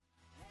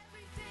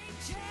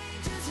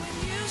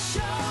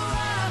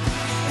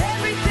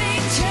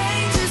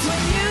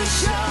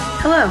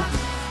Hello,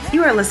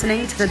 you are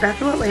listening to the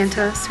Bethel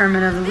Atlanta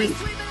Sermon of the Week.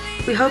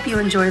 We hope you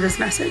enjoy this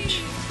message.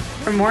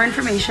 For more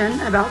information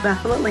about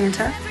Bethel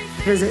Atlanta,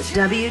 visit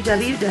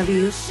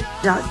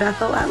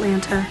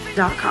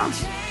www.bethelatlanta.com.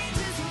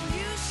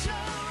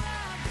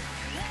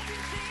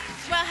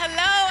 Well,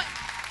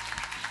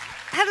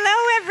 hello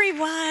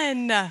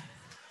everyone.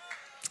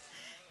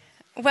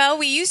 Well,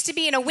 we used to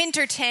be in a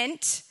winter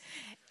tent,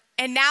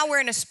 and now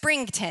we're in a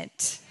spring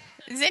tent.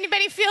 Does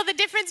anybody feel the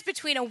difference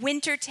between a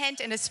winter tent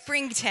and a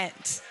spring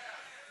tent?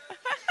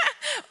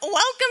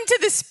 Welcome to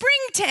the spring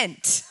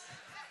tent.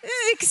 This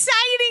is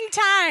exciting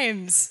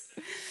times.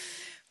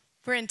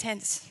 We're in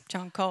tents,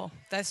 John Cole.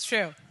 That's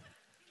true.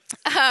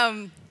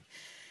 So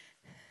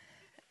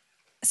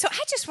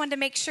I just wanted to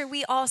make sure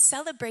we all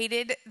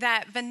celebrated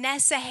that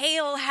Vanessa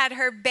Hale had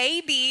her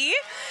baby.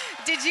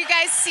 Did you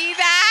guys see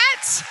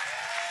that?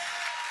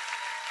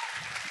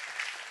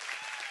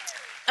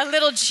 A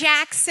little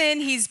Jackson,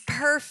 he's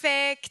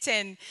perfect.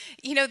 And,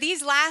 you know,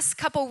 these last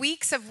couple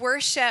weeks of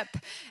worship,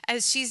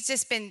 as she's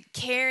just been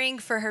caring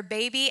for her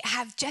baby,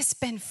 have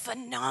just been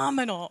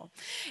phenomenal.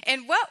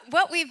 And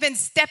what we've been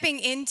stepping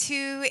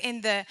into in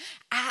the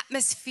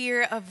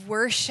atmosphere of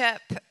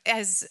worship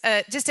as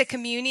just a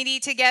community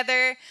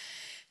together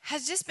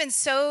has just been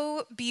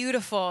so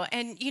beautiful.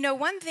 And, you know,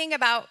 one thing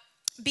about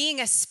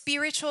being a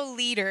spiritual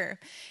leader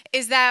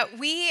is that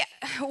we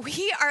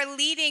are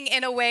leading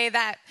in a way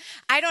that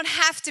I don't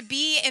have to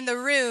be in the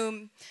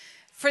room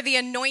for the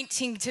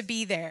anointing to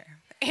be there.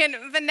 And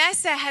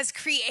Vanessa has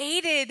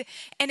created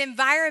an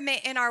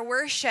environment in our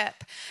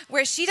worship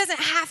where she doesn't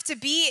have to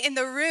be in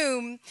the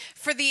room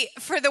for the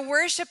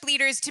worship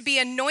leaders to be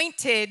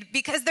anointed,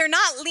 because they're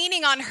not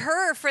leaning on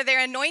her for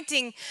their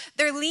anointing.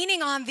 They're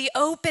leaning on the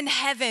open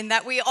heaven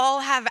that we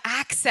all have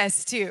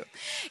access to.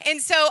 And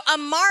so a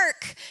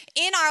mark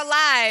in our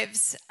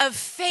lives of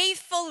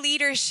faithful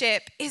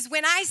leadership is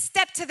when I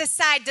step to the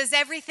side, does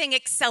everything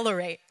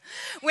accelerate?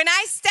 When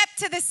I step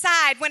to the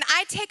side, when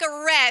I take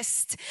a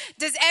rest,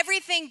 does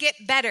everything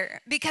get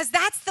better? Because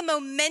that's the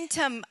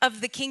momentum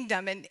of the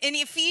kingdom. And in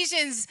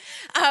Ephesians,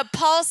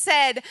 Paul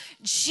said,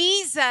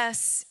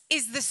 Jesus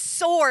is the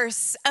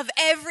source of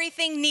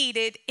everything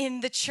needed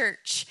in the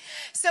church.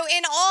 So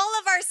in all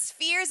of our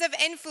spheres of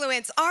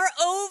influence, our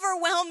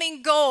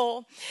overwhelming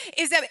goal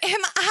is that,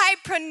 am I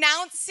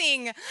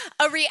pronouncing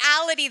a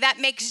reality that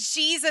makes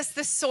Jesus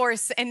the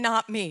source and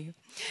not me?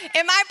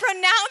 Am I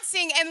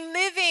pronouncing and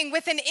living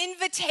with an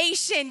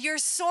invitation? Your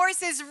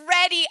source is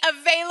ready,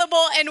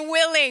 available, and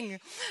willing.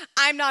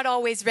 I'm not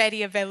always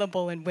ready,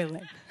 available, and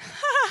willing.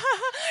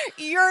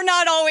 You're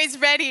not always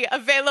ready,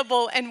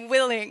 available, and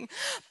willing.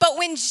 But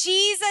when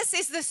Jesus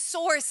is the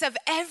source of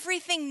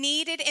everything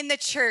needed in the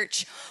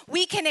church,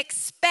 we can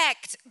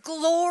expect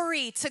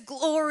glory to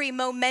glory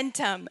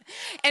momentum.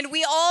 And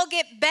we all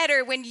get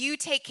better when you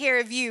take care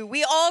of you.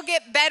 We all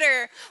get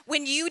better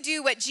when you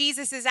do what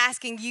Jesus is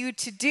asking you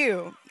to do.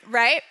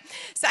 Right?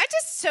 So I'm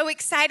just so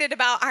excited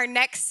about our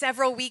next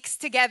several weeks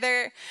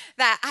together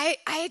that I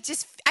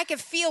can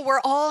feel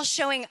we're all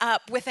showing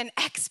up with an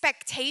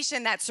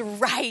expectation that's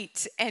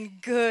right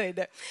and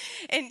good.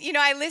 And, you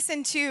know, I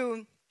listened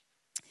to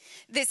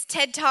this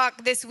TED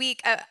Talk this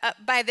week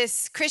by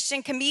this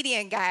Christian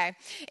comedian guy.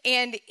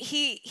 And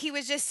he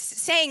was just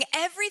saying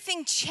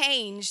everything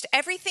changed,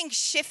 everything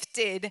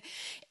shifted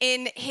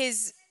in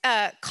his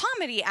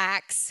comedy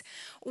acts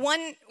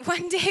one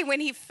day when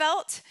he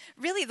felt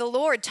really the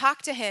Lord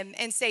talk to him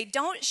and say,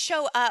 don't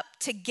show up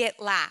to get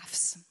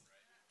laughs.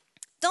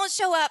 Don't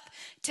show up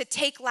to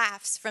take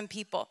laughs from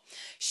people.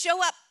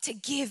 Show up to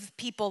give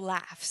people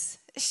laughs.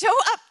 Show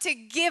up to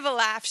give a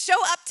laugh.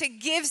 Show up to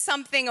give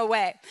something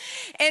away.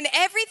 And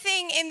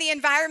everything in the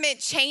environment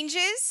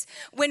changes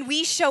when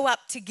we show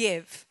up to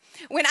give.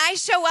 When I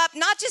show up,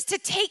 not just to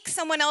take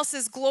someone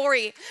else's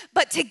glory,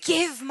 but to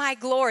give my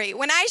glory.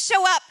 When I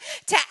show up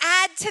to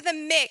add to the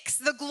mix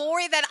the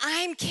glory that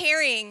I'm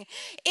carrying,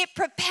 it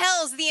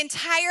propels the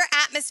entire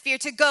atmosphere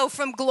to go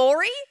from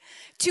glory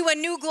to a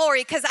new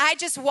glory, because I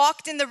just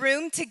walked in the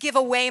room to give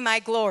away my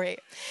glory.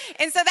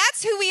 And so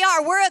that's who we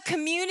are. We're a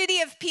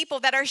community of people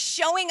that are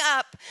showing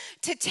up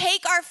to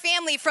take our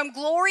family from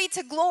glory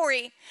to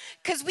glory,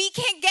 because we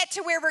can't get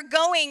to where we're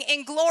going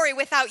in glory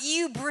without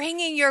you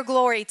bringing your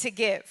glory to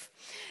give.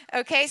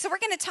 Okay, so we're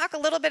going to talk a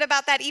little bit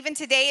about that even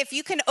today. If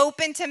you can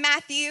open to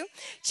Matthew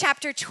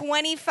chapter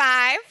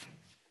 25.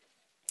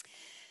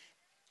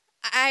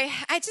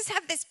 I just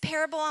have this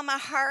parable on my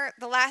heart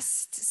the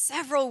last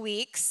several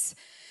weeks.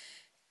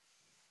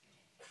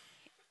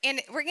 And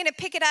we're going to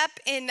pick it up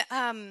in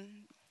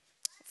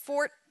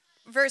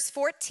verse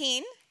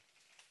 14.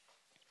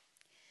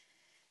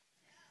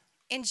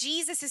 And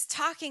Jesus is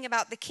talking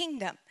about the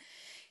kingdom.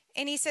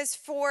 And he says,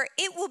 for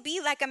it will be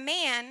like a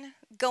man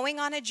going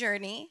on a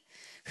journey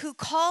who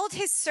called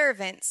his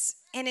servants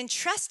and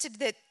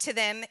entrusted to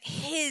them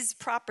his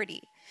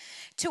property.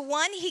 To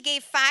one he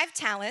gave 5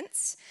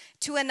 talents,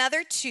 to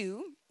another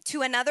 2,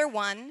 to another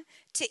 1,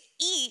 to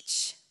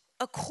each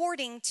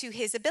according to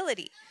his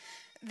ability.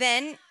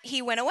 Then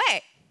he went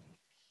away.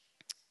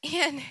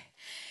 And,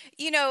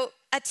 you know,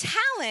 a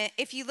talent,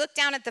 if you look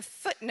down at the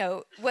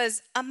footnote,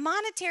 was a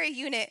monetary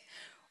unit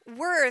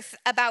worth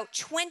about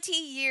 20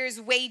 years'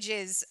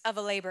 wages of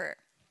a laborer.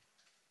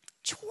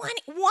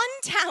 One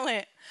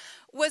talent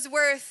was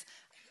worth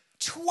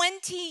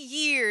 20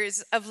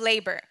 years of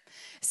labor.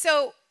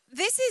 So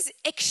this is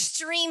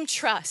extreme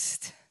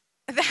trust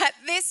that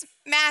this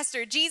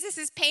master, Jesus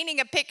is painting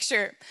a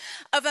picture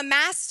of a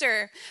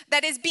master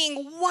that is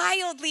being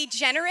wildly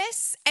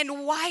generous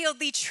and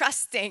wildly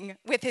trusting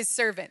with his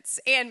servants.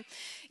 And,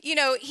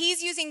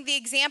 he's using the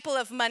example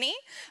of money,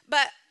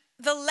 but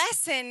the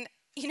lesson,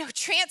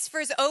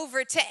 transfers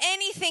over to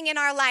anything in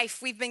our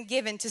life we've been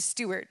given to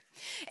steward.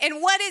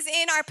 And what is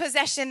in our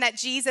possession that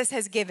Jesus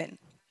has given?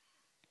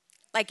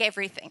 Like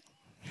everything.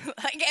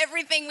 Like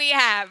everything we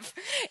have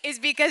is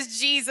because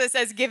Jesus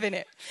has given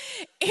it.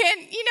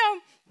 And,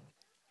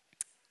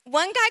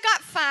 one guy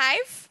got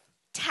 5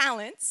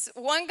 talents,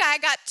 one guy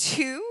got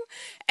 2,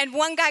 and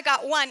one guy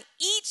got 1,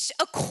 each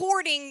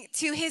according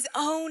to his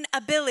own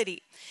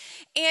ability.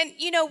 And,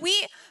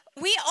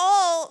 we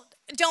all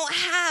don't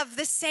have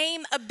the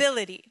same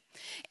ability.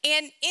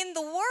 And in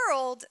the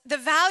world, the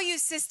value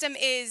system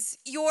is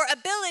your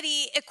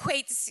ability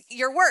equates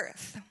your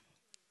worth.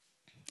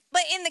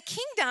 But in the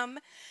kingdom,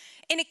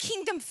 in a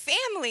kingdom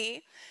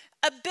family,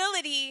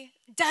 ability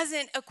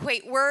doesn't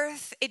equate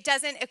worth. It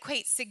doesn't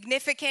equate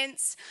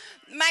significance.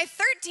 My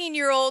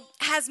 13-year-old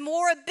has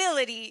more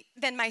ability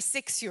than my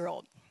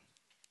 6-year-old.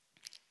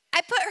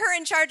 I put her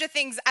in charge of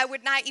things I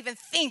would not even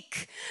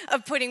think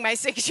of putting my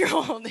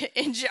 6-year-old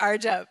in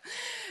charge of.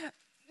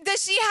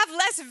 Does she have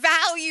less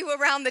value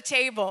around the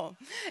table?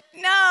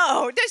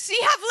 No. Does she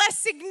have less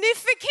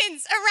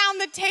significance around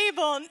the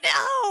table?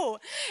 No.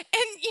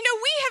 And,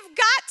 we have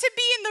got to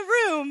be in the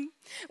room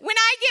when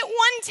I get 1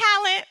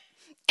 talent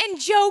and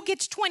Joe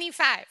gets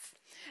 25.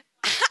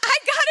 I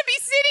got to be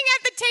sitting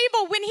at the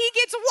table when he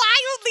gets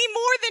wildly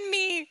more than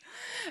me,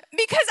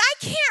 because I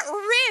can't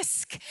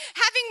risk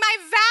having my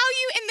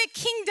value in the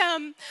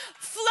kingdom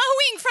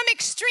flowing from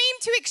extreme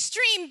to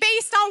extreme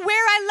based on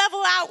where I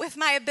level out with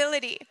my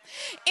ability.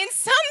 In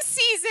some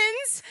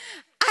seasons,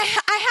 I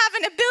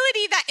have an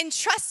ability that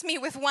entrusts me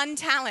with 1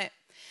 talent.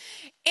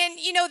 And,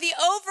 the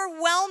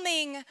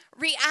overwhelming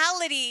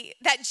reality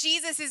that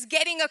Jesus is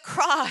getting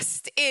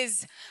across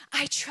is,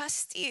 I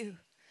trust you.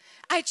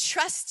 I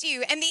trust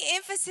you. And the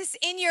emphasis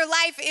in your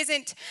life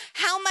isn't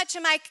how much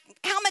am I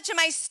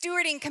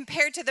stewarding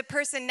compared to the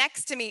person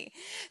next to me.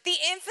 The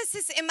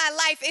emphasis in my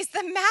life is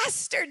the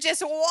master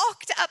just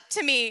walked up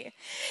to me,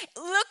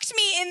 looked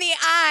me in the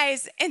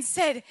eyes and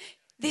said,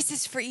 this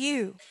is for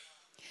you.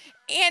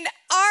 And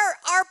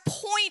our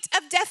point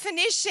of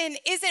definition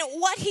isn't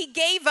what he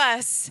gave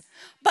us,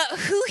 but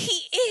who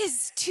he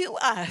is to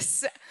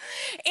us.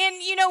 And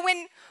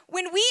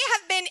when we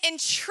have been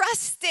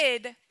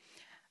entrusted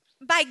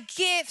by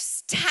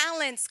gifts,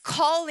 talents,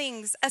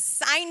 callings,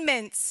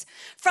 assignments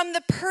from the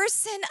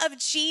person of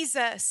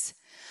Jesus,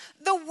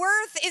 the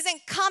worth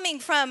isn't coming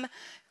from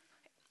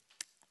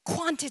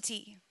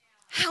quantity.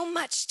 How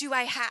much do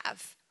I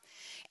have?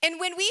 And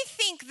when we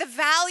think the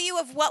value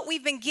of what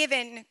we've been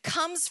given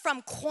comes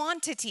from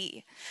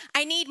quantity,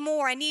 I need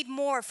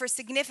more for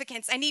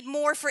significance, I need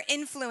more for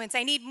influence,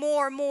 I need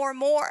more.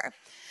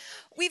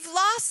 We've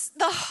lost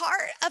the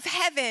heart of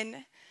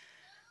heaven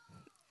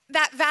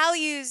that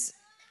values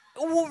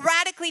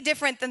radically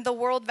different than the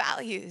world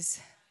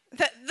values.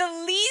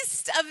 The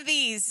least of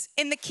these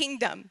in the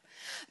kingdom,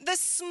 the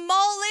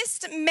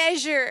smallest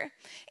measure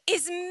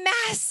is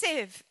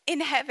massive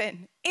in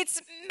heaven.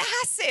 It's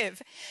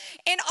massive.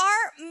 And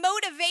our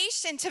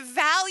motivation to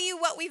value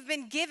what we've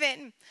been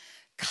given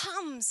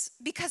comes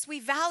because we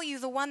value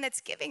the one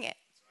that's giving it.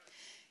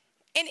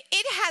 And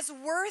it has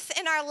worth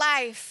in our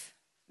life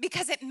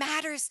because it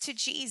matters to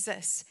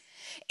Jesus.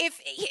 If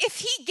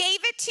he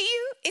gave it to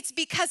you, it's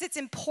because it's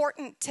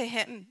important to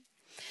him.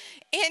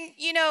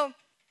 And,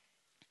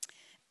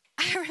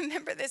 I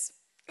remember this.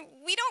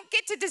 We don't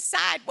get to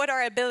decide what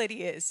our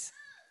ability is.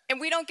 And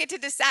we don't get to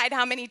decide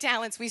how many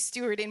talents we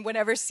steward in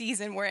whatever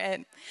season we're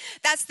in.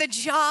 That's the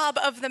job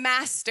of the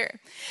master.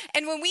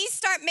 And when we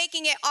start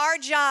making it our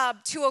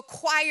job to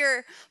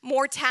acquire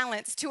more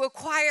talents, to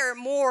acquire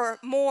more,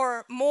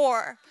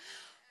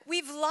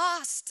 we've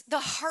lost the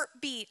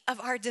heartbeat of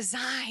our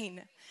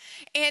design.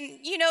 And,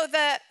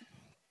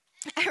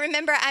 I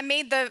remember I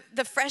made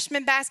the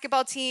freshman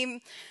basketball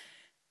team.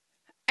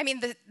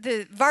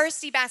 The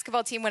varsity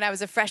basketball team when I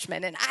was a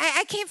freshman. And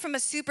I came from a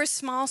super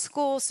small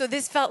school, so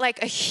this felt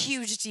like a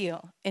huge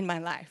deal in my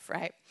life,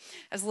 right?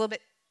 I was a little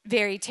bit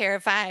very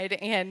terrified.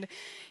 And,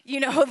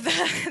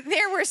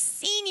 there were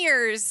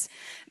seniors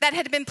that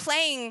had been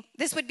playing.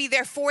 This would be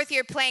their 4th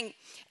year playing.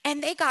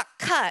 And they got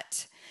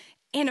cut,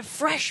 and a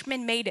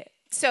freshman made it.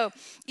 So,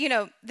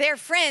 their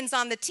friends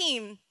on the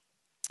team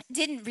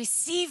didn't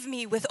receive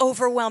me with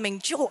overwhelming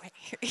joy,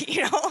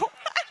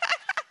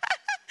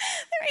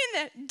 They're in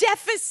the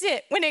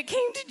deficit when it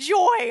came to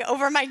joy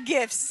over my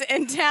gifts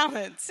and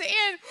talents.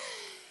 And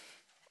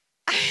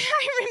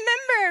I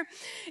remember,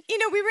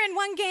 we were in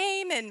one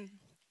game and,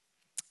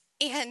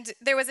 And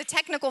there was a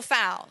technical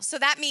foul. So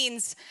that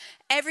means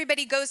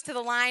everybody goes to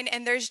the line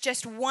and there's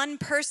just one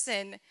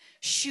person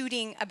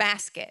shooting a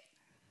basket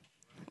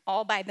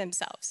all by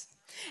themselves.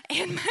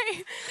 And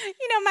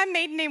my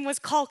maiden name was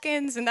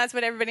Calkins, and that's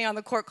what everybody on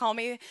the court called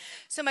me.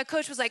 So my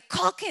coach was like,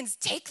 Calkins,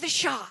 take the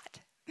shot.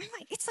 I'm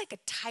like, it's like a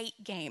tight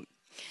game.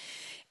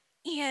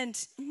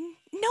 And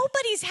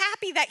nobody's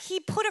happy that he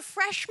put a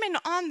freshman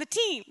on the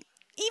team,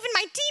 even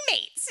my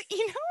teammates,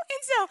 And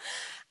so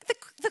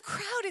the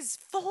crowd is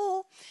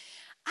full.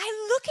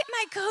 I look at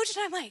my coach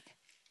and I'm like,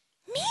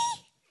 me?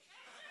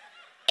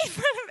 In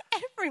front of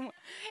everyone.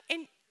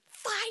 And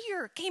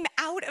fire came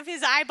out of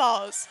his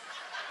eyeballs.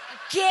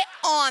 Get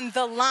on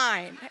the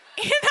line.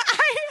 And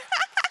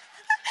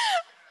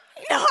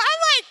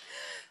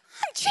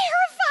I'm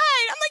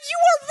terrified. I'm like, you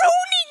are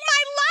ruining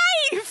my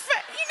life,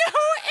 And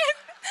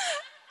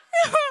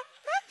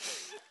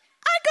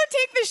I go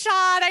take the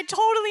shot. I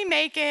totally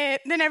make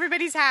it. Then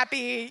everybody's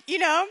happy,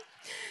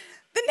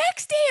 The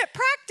next day at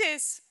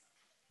practice,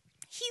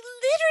 he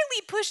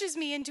literally pushes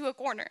me into a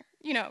corner,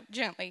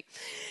 gently.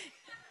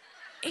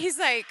 He's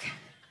like,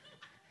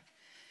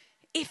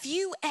 if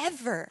you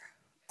ever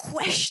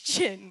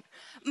question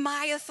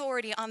my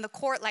authority on the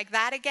court like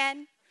that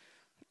again,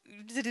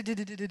 and I'm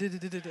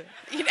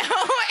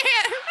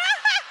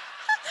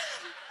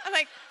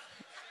like,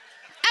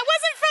 I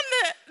wasn't from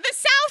the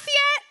South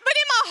yet, but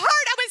in my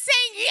heart I was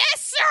saying, yes,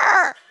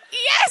 sir,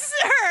 yes,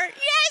 sir,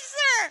 yes,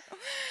 sir.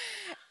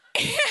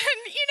 And,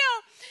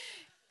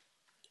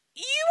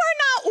 you are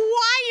not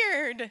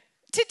wired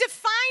to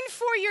define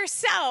for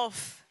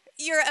yourself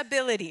your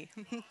ability.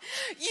 You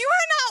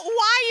are not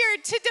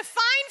wired to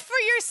define for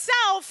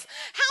yourself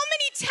how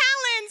many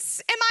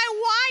talents am I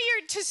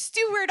wired to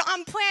steward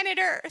on planet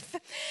Earth.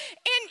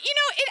 And,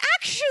 it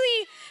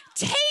actually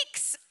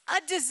takes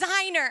a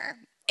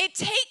designer. It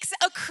takes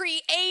a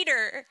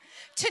creator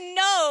to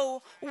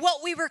know what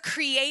we were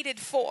created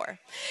for.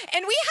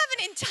 And we have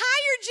an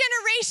entire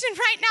generation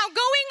right now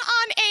going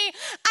on a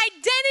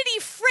identity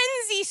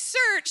frenzy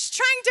search,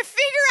 trying to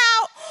figure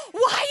out,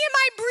 why am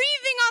I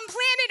breathing on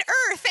planet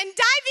Earth, and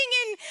diving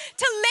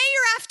into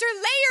layer after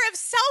layer of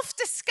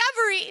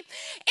self-discovery.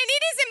 And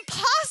it is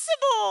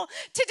impossible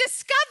to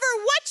discover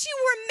what you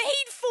were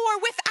made for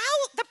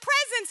without the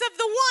presence of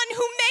the one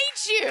who made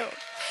you.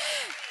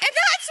 And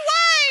that's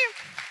why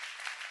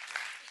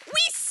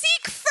we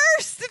seek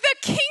first the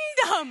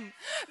kingdom,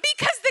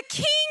 because the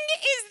king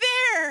is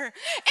there.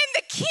 And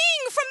the king,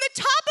 from the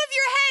top of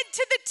your head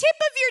to the tip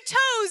of your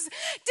toes,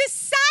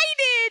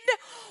 decided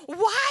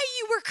why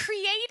you were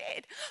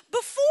created.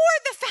 Before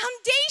the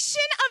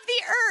foundation of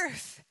the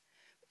earth,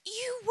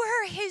 you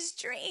were his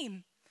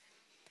dream.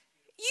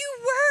 You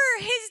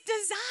were his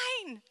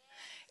design.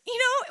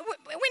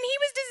 When he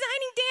was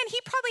designing Dan, he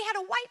probably had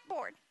a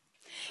whiteboard.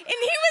 And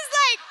he was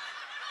like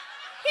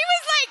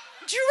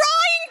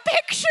drawing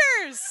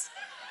pictures.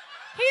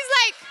 He's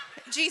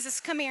like, Jesus,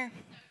 come here.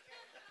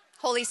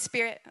 Holy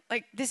Spirit,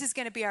 this is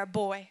going to be our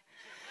boy.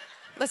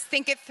 Let's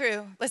think it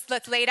through.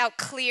 Let's lay it out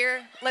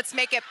clear. Let's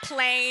make it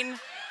plain.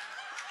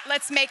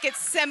 Let's make it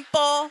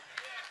simple.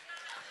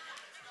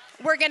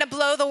 We're going to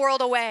blow the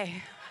world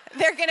away.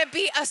 They're going to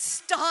be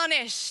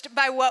astonished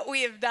by what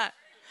we have done.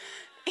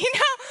 When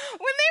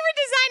they were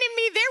designing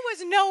me, there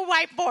was no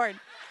whiteboard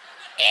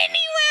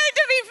anywhere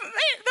to be.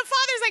 The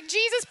Father's like,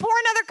 Jesus, pour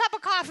another cup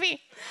of coffee.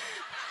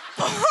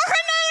 Pour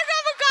another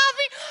cup of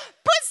coffee.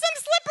 Put some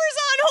slippers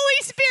on,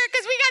 Holy Spirit,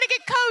 because we got to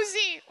get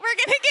cozy. We're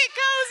going to get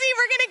cozy.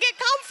 We're going to get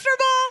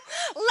comfortable.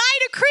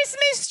 Light a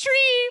Christmas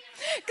tree.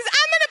 Because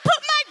I'm going to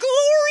put my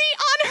glory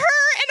on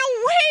her in a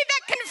way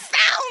that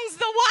confounds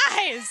the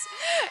wise.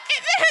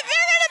 And they're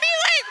going to be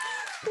like,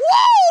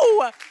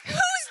 whoa,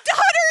 whose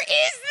daughter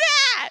is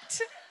that?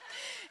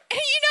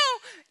 And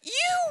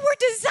you were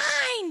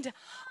designed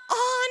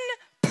on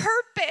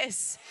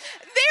purpose.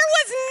 There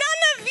was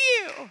none of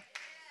you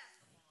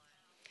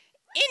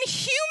in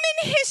human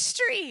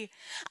history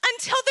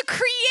until the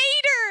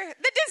creator,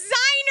 the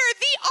designer,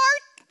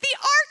 the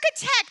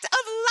architect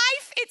of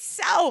life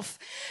itself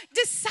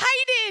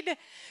decided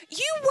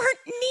you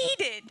weren't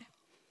needed.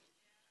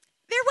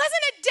 There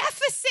wasn't a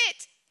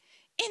deficit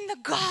in the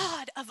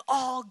God of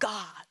all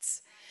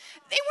gods.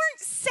 They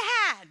weren't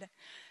sad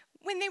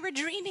when they were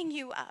dreaming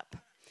you up.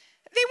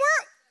 They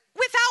weren't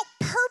without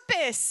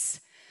purpose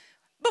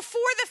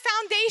before the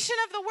foundation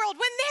of the world.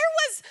 When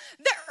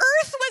the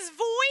earth was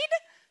void,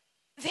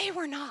 they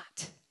were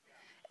not.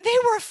 They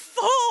were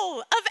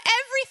full of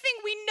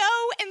everything we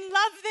know and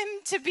love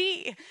them to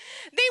be.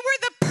 They were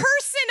the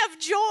person of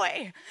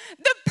joy,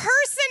 the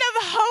person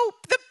of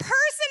hope, the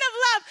person of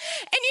love.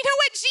 And you know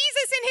what?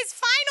 Jesus, in his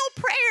final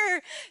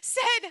prayer,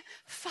 said,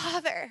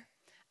 Father,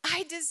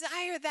 I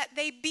desire that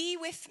they be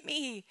with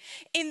me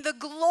in the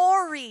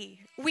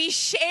glory we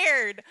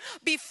shared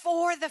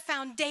before the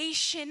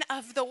foundation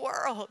of the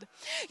world.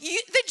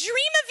 The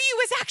dream of you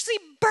was actually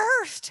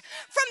birthed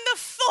from the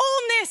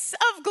fullness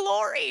of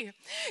glory.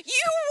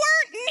 You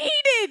weren't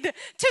needed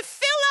to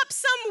fill up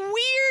some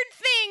weird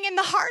thing in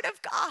the heart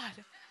of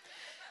God.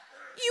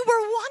 You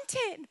were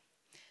wanted.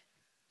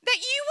 that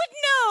you would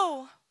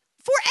know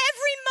for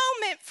every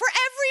moment, for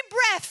every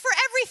breath, for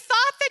every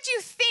thought that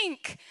you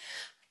think,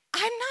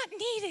 I'm not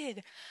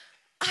needed,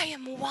 I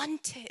am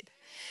wanted.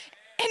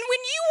 And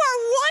when you are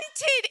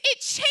wanted, it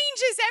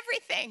changes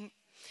everything.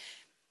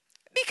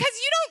 Because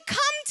you don't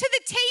come to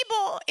the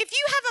table, if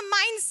you have a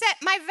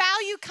mindset, my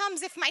value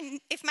comes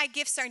if my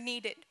gifts are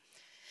needed.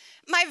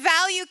 My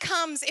value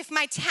comes if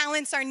my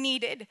talents are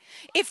needed.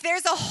 If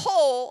there's a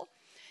hole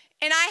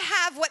and I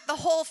have what the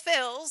hole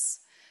fills,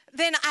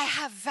 then I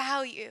have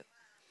value.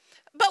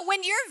 But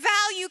when your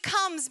value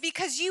comes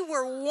because you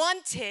were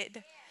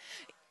wanted,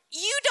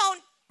 you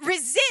don't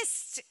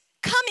resist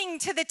coming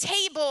to the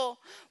table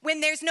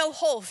when there's no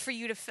hole for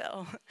you to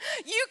fill.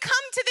 You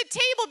come to the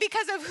table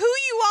because of who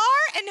you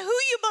are and who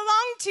you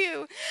belong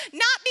to,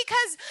 not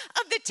because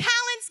of the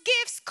talents,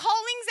 gifts,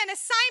 callings, and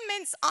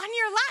assignments on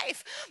your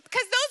life,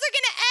 because those are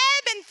going to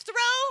ebb and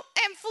throw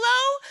and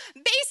flow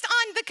based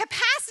on the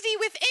capacity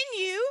within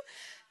you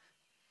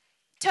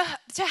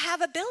to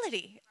have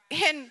ability.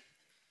 And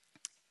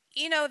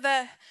you know,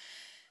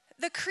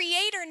 the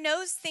Creator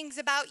knows things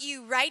about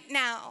you right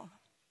now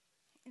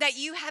that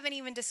you haven't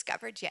even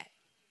discovered yet.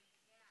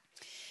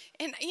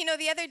 And, you know,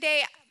 the other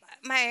day,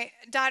 my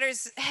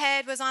daughter's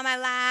head was on my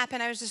lap,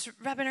 and I was just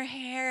rubbing her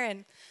hair,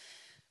 and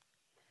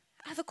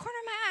out of the corner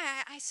of my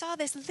eye, I saw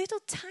this little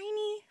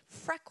tiny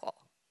freckle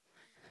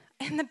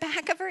in the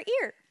back of her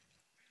ear.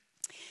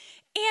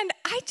 And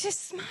I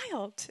just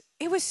smiled.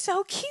 It was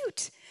so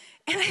cute.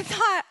 And I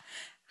thought,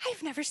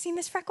 I've never seen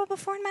this freckle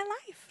before in my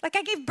life. Like,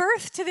 I gave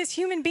birth to this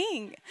human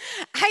being.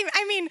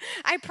 I mean,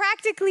 I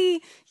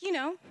practically, you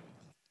know,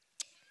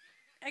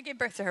 I gave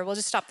birth to her. We'll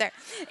just stop there.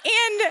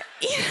 And,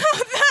 you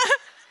know,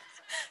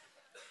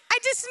 I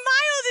just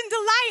smiled in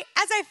delight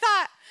as I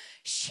thought,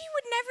 she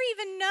would never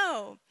even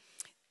know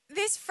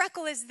this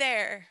freckle is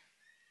there,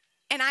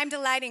 and I'm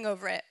delighting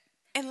over it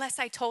unless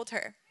I told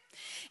her.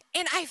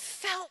 And I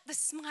felt the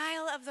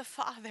smile of the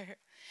Father.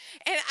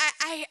 And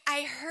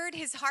I heard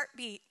his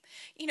heartbeat.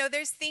 You know,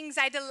 there's things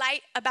I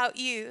delight about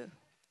you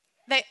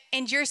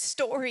and your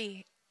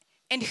story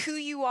and who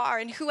you are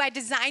and who I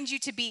designed you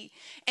to be,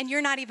 and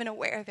you're not even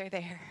aware they're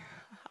there.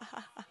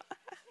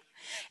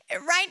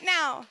 Right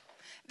now,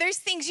 there's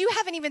things you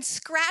haven't even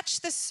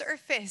scratched the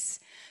surface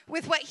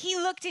with what he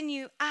looked in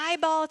you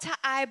eyeball to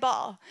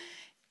eyeball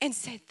and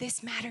said,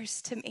 this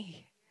matters to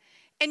me.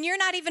 And you're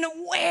not even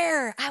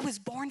aware I was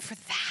born for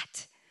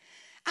that.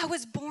 I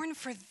was born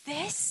for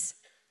this.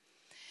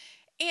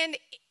 And,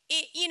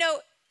 you know,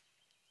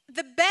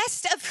 the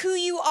best of who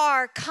you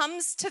are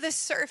comes to the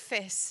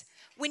surface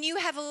when you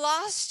have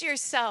lost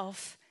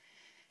yourself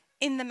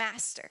in the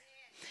Master.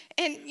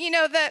 And, you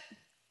know,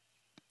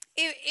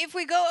 if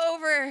we go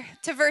over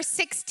to verse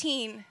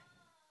 16,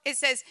 it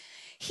says,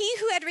 he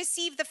who had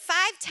received the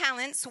 5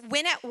 talents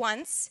went at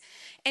once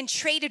and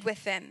traded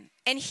with them,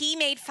 and he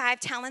made 5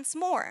 talents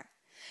more.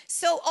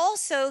 So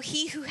also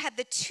he who had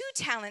the 2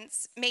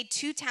 talents made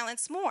 2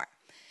 talents more.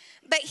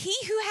 But he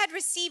who had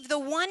received the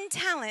 1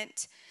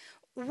 talent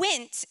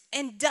went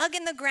and dug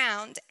in the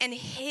ground and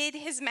hid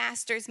his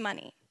master's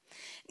money.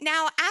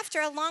 Now, after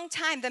a long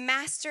time, the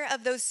master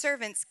of those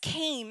servants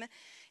came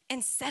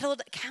and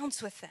settled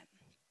accounts with them.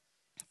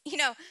 You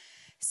know,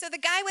 so the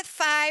guy with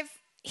 5,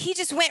 he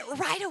just went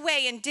right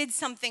away and did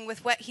something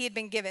with what he had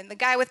been given. The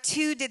guy with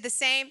 2 did the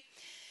same.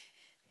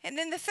 And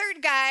then the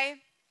third guy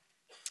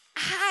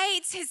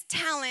hides his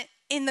talent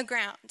in the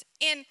ground.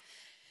 And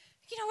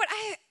you know what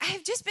I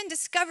have just been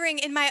discovering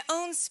in my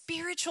own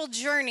spiritual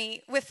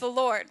journey with the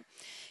Lord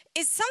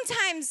is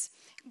sometimes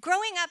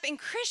growing up in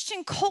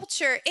Christian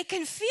culture, it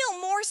can feel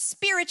more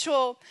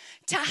spiritual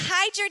to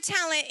hide your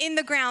talent in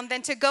the ground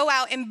than to go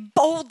out and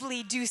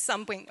boldly do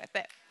something with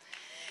it.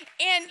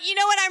 And you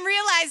know what I'm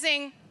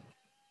realizing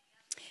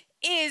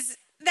is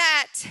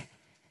that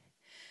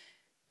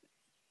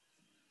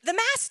the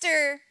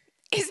Master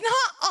is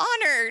not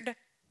honored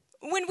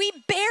when we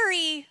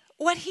bury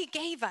what he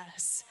gave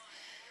us.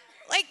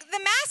 Like, the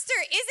Master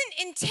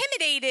isn't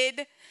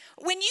intimidated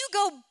when you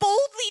go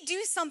boldly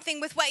do something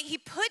with what he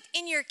put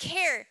in your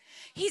care.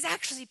 He's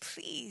actually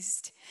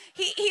pleased.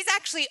 He's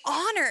actually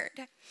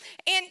honored.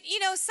 And, you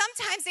know,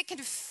 sometimes it can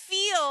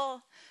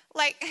feel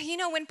like, you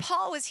know, when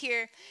Paul was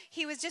here,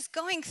 he was just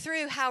going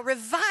through how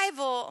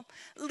revival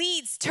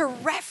leads to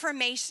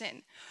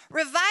reformation.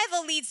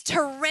 Revival leads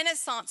to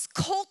renaissance.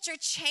 Culture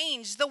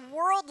changed. The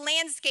world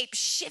landscape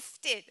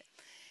shifted.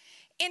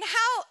 And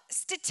how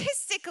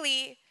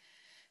statistically,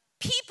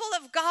 people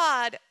of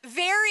God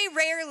very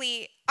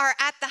rarely are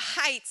at the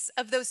heights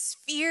of those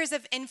spheres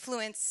of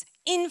influence,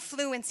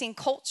 influencing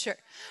culture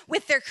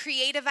with their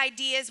creative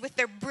ideas, with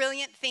their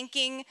brilliant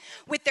thinking,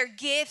 with their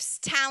gifts,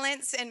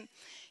 talents. And,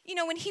 you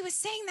know, when he was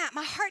saying that,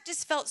 my heart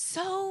just felt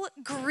so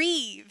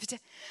grieved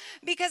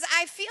because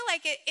I feel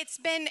like it's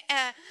been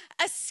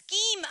a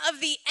scheme of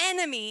the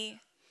enemy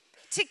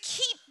to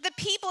keep the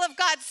people of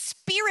God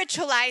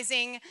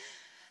spiritualizing,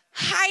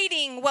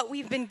 hiding what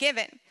we've been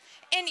given.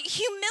 And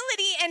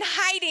humility and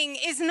hiding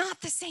is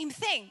not the same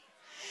thing.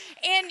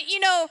 And, you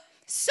know,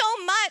 so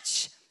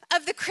much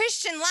of the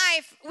Christian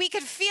life, we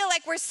could feel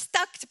like we're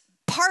stuck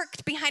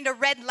parked behind a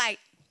red light.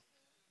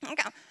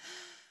 Okay. I'm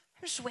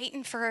just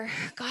waiting for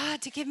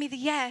God to give me the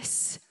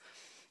yes.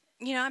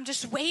 I'm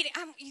just waiting.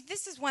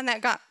 This is one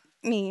that got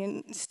me,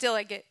 and still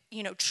I get,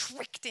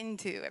 tricked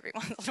into every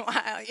once in a while.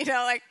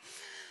 I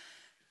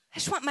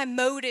just want my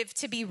motive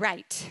to be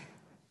right.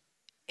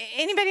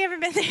 Anybody ever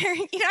been there?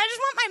 I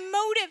just want my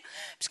motive.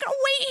 I'm just going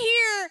to wait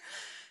here.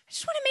 I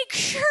just want to make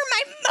sure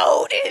my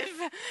motive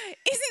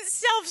isn't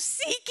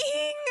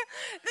self-seeking,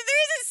 that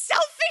there isn't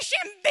selfish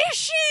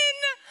ambition.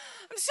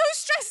 I'm so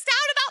stressed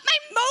out about my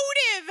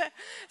motive.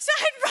 So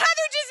I'd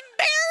rather just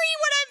bury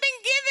what I've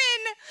been given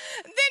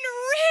than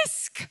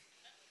risk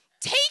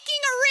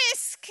taking a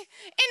risk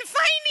and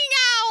finding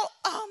out,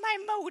 my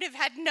motive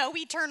had no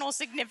eternal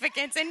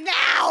significance, and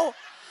now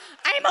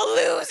I'm a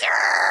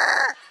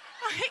loser.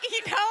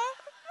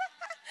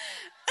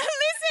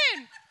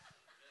 Listen,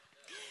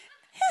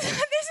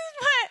 this is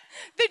what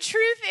the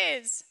truth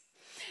is.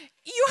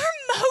 Your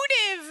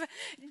motive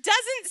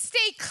doesn't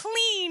stay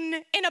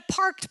clean in a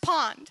parked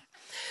pond.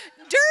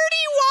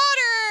 Dirty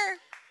water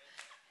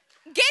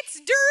gets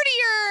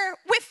dirtier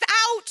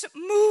without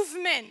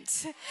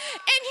movement.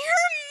 And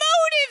your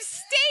motive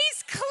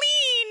stays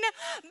clean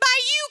by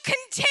you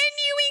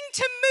continuing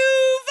to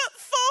move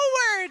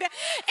forward.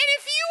 And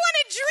if you want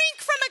to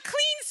drink from a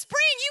clean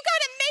spring, you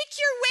got to make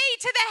your way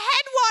to the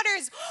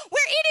headwaters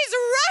where it is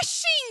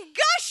rushing,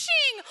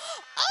 gushing,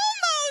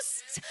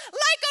 almost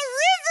like a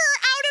river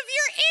out of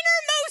your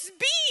innermost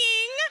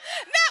being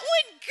that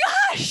would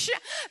gush,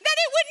 that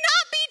it would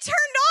not be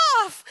turned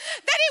off,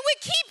 that it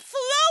would keep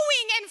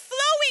flowing and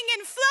flowing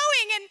and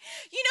flowing. And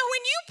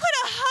when you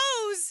put a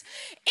hose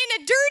in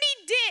a dirty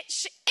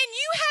ditch and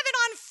you have it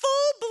on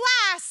full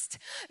blast,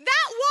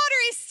 that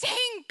water is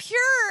staying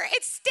pure,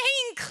 it's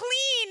staying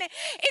clean,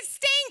 it's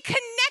staying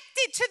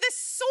connected to the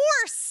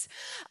source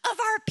of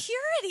our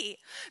purity.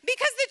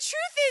 Because the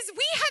truth is,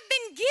 we have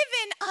been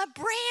given a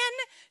brand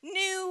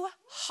new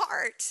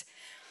heart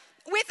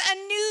with a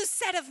new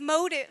set of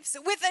motives,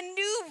 with a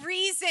new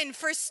reason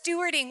for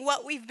stewarding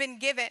what we've been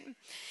given.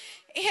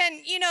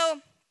 And,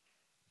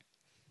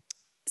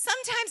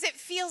 sometimes it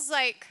feels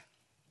like,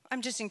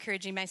 I'm just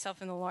encouraging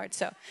myself in the Lord,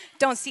 so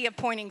don't see a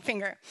pointing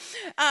finger.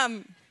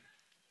 We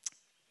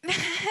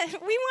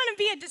want to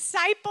be a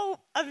disciple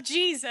of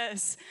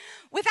Jesus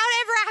without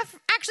ever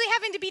actually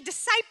having to be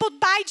discipled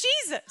by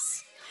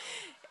Jesus.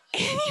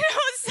 And,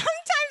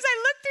 sometimes I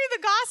look through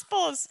the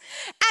Gospels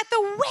at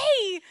the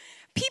way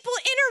people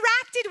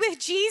interacted with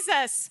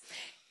Jesus,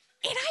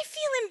 and I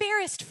feel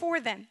embarrassed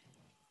for them.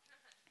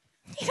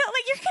 You're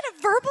going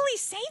to verbally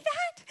say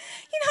that?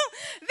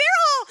 They're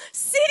all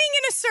sitting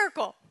in a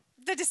circle,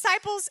 the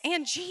disciples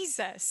and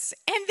Jesus,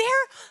 and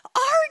they're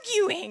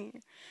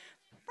arguing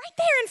right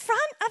there in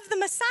front of the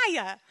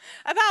Messiah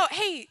about,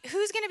 hey,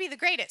 who's going to be the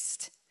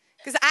greatest?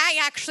 Because I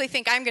actually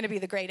think I'm going to be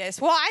the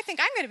greatest. Well, I think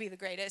I'm going to be the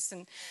greatest,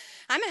 and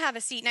I'm going to have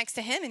a seat next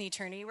to him in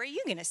eternity. Where are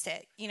you going to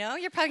sit?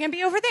 You're probably going to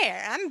be over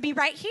there. I'm going to be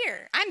right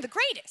here. I'm the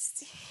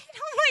greatest.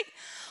 I'm like,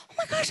 oh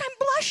my gosh, I'm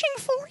blushing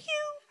for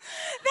you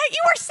that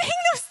you are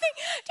saying those things.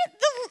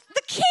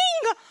 The king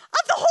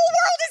of the whole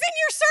world is in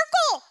your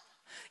circle.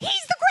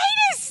 He's the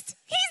greatest.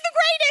 He's the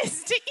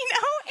greatest,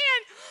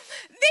 and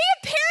they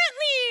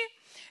apparently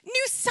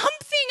knew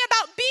something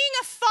about being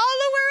a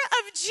follower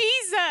of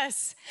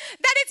Jesus,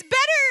 that it's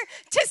better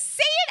to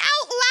say it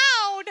out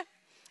loud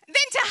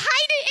than to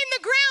hide it in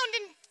the ground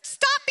and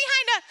stop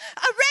behind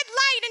a red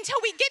light until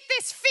we get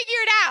this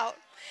figured out.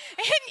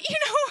 And,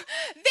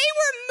 they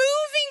were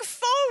moving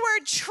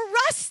forward,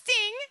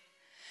 trusting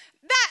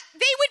that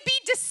they would be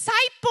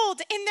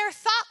discipled in their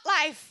thought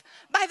life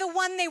by the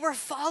one they were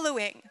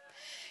following.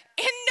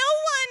 And no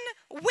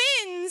one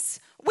wins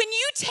when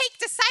you take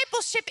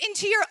discipleship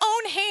into your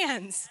own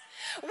hands.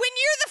 When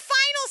you're the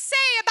final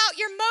say about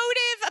your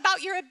motive,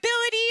 about your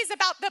abilities,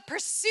 about the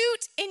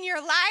pursuit in your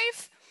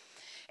life.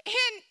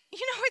 And,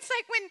 it's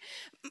like when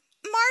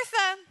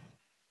Martha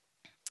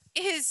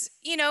is,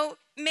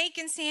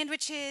 making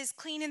sandwiches,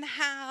 cleaning the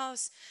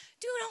house,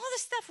 doing all the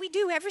stuff we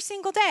do every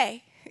single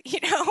day,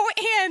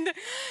 and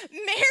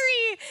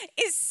Mary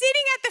is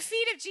sitting at the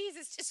feet of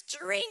Jesus, just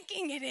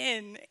drinking it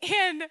in.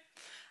 And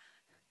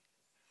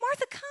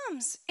Martha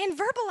comes and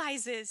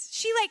verbalizes.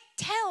 She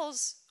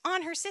tells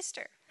on her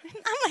sister. And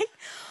I'm like,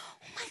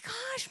 oh my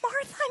gosh,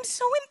 Martha, I'm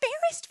so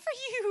embarrassed for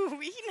you,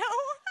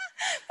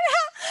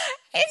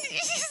 And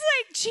she's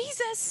like,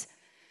 Jesus,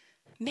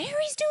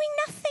 Mary's doing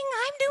nothing.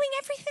 I'm doing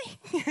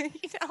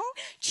everything.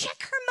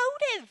 Check her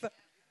motive.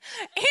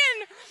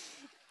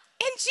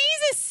 And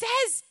Jesus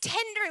says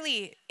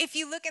tenderly, if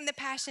you look in the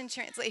Passion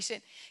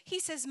Translation, he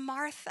says,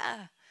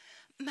 Martha,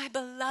 my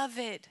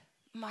beloved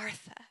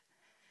Martha.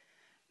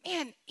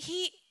 And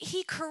he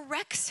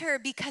corrects her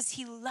because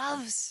he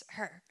loves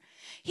her.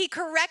 He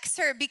corrects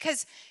her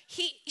because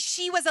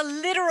she was a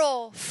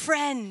literal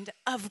friend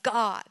of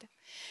God.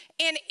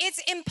 And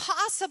it's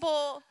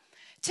impossible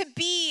to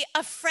be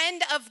a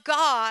friend of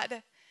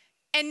God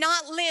and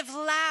not live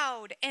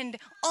loud and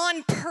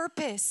on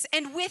purpose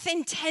and with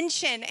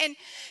intention. And,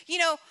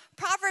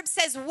 Proverbs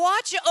says,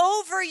 watch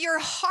over your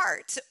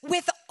heart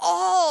with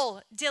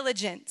all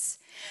diligence,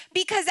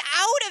 because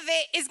out of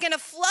it is going to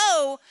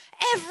flow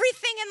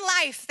everything in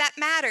life that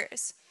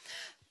matters.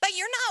 But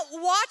you're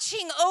not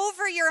watching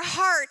over your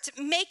heart,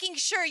 making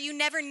sure you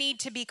never need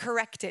to be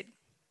corrected.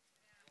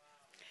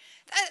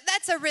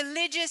 That's a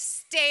religious,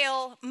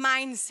 stale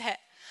mindset.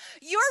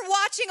 You're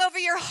watching over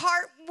your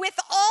heart with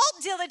all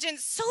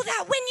diligence so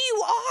that when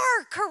you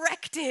are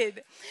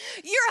corrected,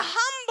 you're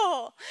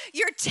humble,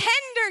 you're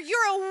tender,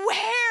 you're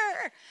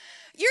aware,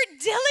 you're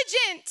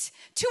diligent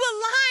to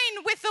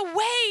align with the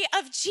way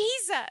of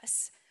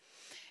Jesus.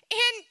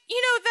 And,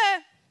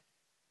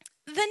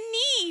 the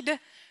need,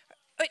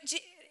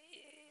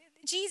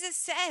 Jesus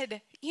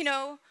said,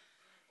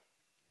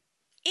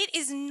 it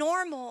is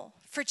normal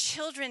for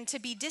children to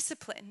be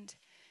disciplined.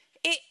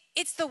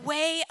 It's the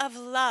way of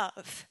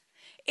love.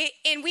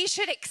 And we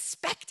should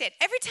expect it.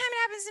 Every time it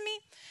happens to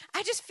me,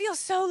 I just feel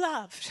so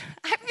loved.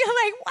 I feel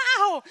like,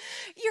 wow,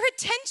 your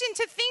attention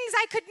to things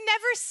I could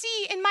never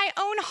see in my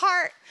own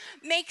heart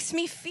makes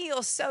me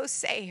feel so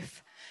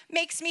safe,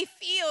 makes me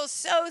feel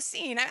so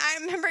seen. I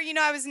remember,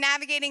 I was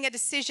navigating a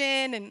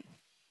decision, and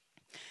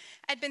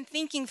I'd been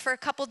thinking for a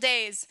couple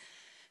days,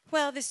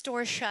 well, this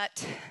door's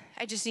shut.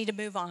 I just need to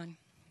move on.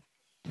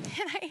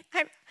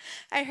 And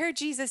I heard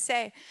Jesus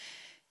say,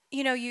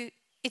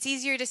 it's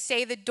easier to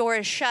say the door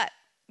is shut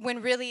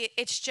when really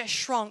it's just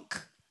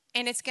shrunk,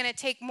 and it's going to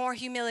take more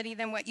humility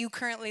than what you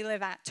currently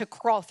live at to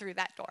crawl through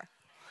that door.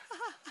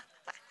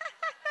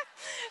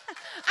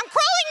 I'm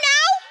crawling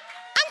now.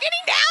 I'm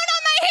getting down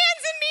on my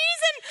hands and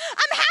knees, and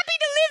I'm happy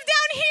to live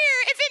down here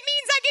if it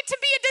means I get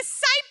to be a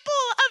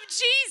disciple of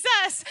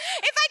Jesus,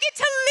 if I get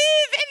to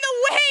live in the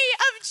way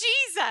of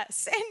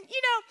Jesus. And,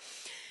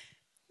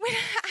 when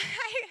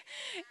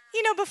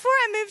before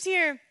I moved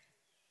here,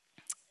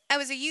 I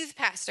was a youth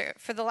pastor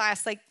for the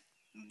last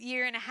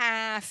year and a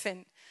half,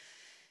 and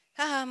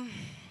there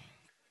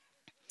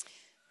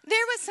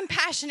was some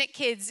passionate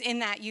kids in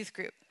that youth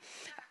group.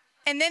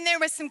 And then there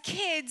was some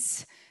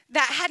kids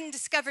that hadn't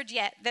discovered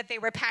yet that they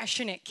were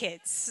passionate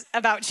kids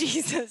about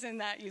Jesus in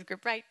that youth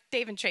group, right?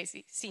 Dave and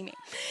Tracy see me.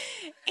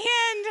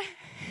 And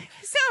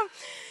so,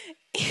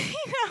 the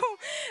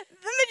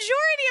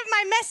majority of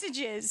my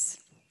messages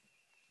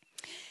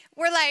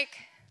were like,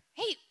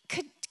 hey,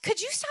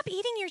 could you stop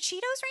eating your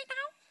Cheetos right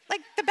now?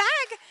 The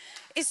bag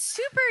is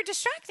super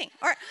distracting.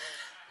 Or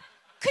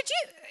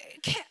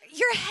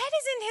your head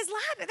is in his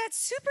lap. That's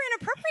super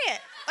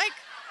inappropriate. I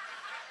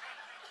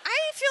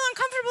feel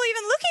uncomfortable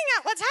even looking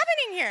at what's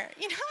happening here.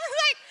 Do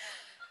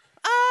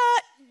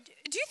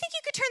you think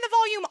you could turn the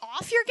volume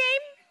off your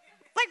game?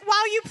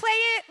 While you play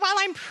it, while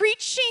I'm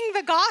preaching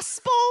the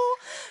gospel,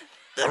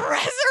 the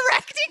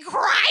resurrected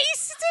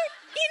Christ,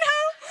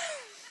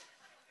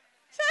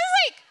 So I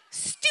was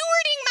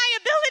stewarding my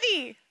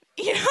ability,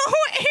 and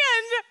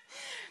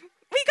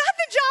we got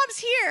the jobs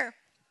here.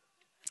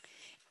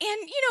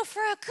 And,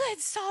 for a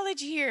good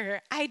solid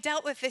year, I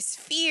dealt with this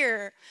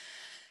fear.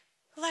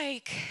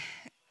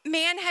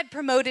 Man had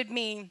promoted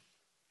me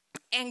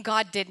and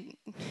God didn't.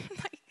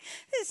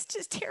 This is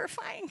just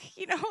terrifying. I just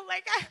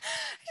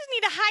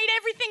need to hide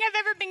everything I've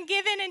ever been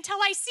given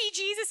until I see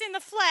Jesus in the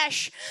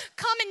flesh.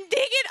 Come and dig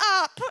it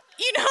up,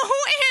 and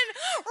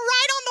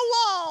write on the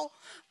wall,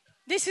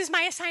 this is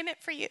my assignment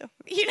for you,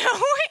 and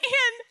I'll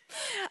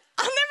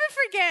never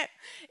forget,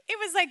 it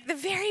was the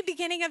very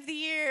beginning of the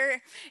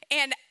year,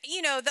 and,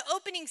 the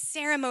opening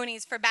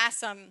ceremonies for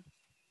BASM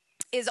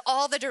is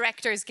all the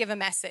directors give a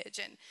message,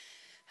 and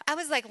I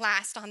was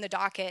last on the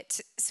docket,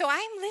 so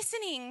I'm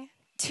listening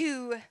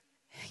to,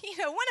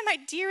 one of my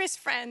dearest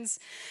friends.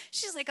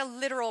 She's a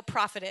literal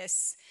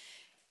prophetess.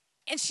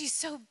 And she's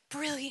so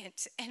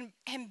brilliant and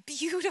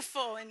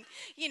beautiful. And,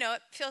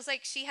 it feels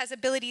like she has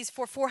abilities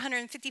for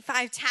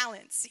 455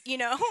 talents,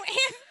 And then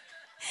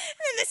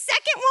the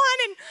second one,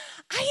 and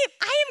I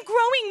am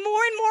growing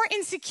more and more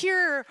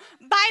insecure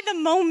by the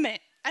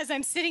moment as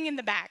I'm sitting in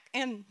the back.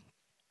 And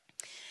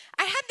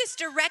I had this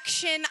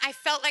direction I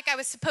felt like I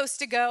was supposed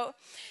to go.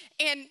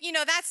 And,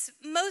 that's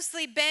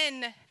mostly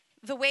been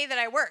the way that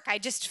I work. I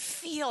just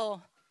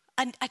feel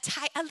a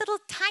little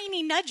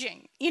tiny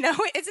nudging,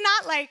 It's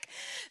not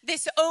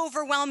this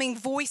overwhelming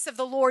voice of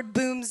the Lord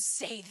booms,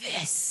 say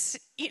this,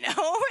 And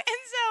so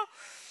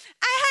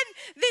I had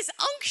this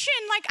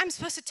unction I'm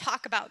supposed to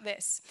talk about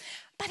this.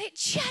 But it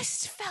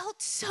just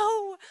felt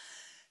so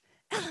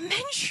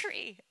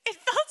elementary. It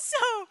felt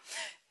so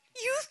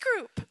youth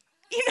group,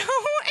 And I'm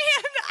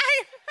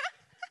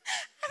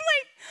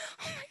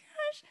oh my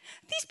gosh,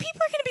 these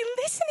people are going to be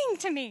listening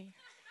to me.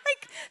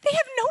 They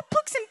have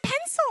notebooks and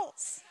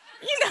pencils.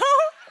 They're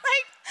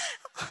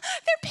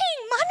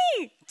paying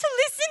money to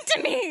listen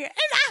to me.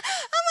 And I'm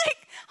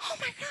oh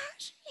my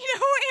gosh,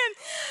 and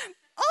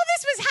all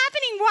this was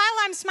happening while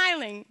I'm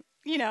smiling,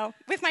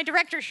 with my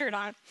director shirt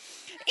on. And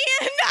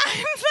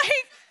I'm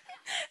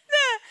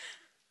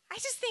I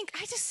just think,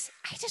 I just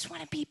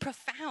want to be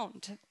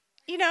profound,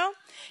 And I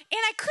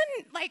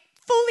couldn't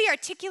fully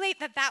articulate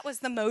that that was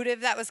the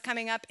motive that was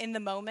coming up in the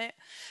moment,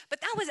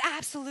 but that was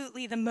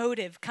absolutely the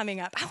motive coming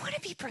up. I want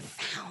to be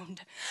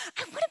profound.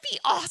 I want to be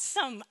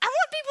awesome. I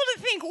want people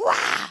to think,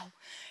 wow,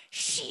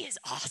 she is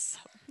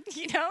awesome,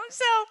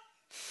 So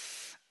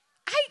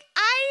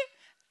I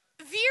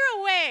veer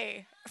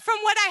away from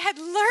what I had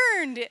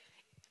learned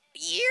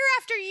year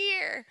after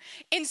year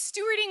in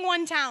stewarding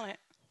one talent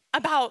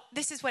about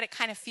this is what it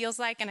kind of feels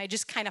like, and I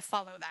just kind of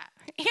follow that.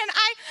 And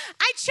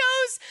I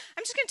chose,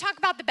 I'm just going to talk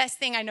about the best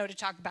thing I know to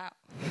talk about.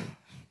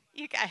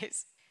 You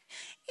guys,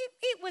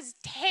 it was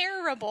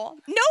terrible.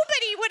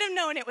 Nobody would have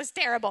known it was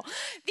terrible.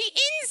 The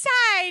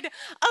inside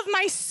of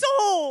my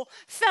soul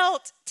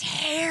felt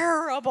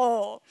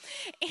terrible.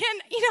 And,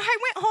 I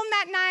went home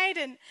that night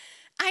and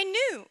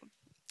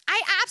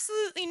I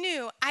absolutely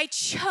knew I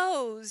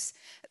chose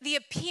the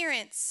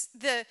appearance,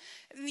 the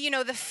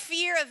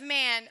fear of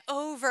man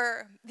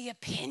over the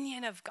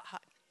opinion of God.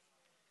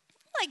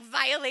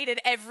 Violated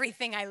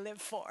everything I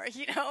live for, and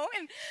great,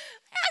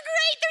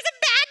 there's a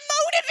bad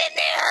motive in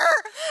there.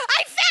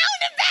 I found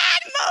a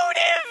bad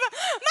motive.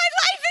 My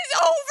life is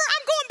over.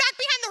 I'm going back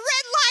behind the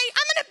red light.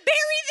 I'm going to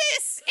bury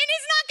this, and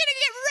it's not going to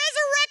get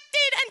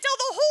resurrected until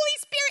the Holy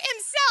Spirit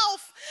himself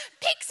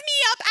picks me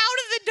up out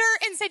of the dirt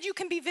and said, you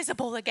can be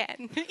visible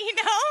again, And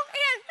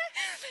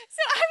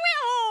so I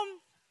went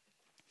home.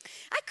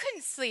 I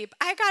couldn't sleep.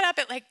 I got up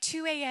at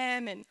 2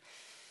 a.m. and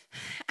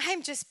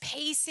I'm just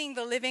pacing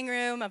the living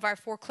room of our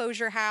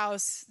foreclosure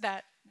house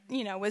that,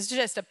 was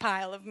just a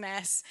pile of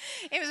mess.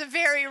 It was a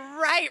very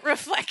right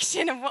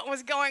reflection of what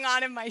was going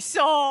on in my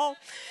soul.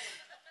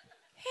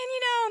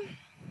 And,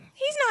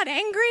 he's not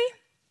angry.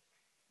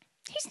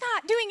 He's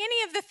not doing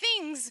any of the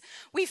things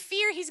we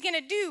fear he's going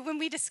to do when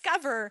we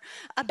discover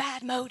a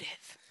bad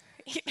motive.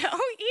 All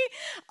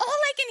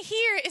I can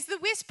hear is the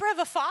whisper of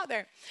a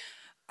father.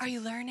 Are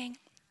you learning?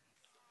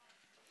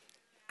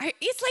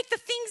 It's like the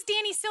things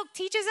Danny Silk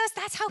teaches us,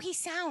 that's how he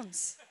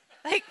sounds.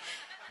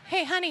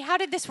 Hey, honey, how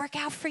did this work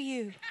out for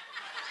you?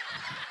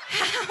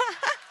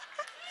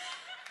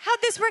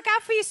 How'd this work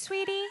out for you,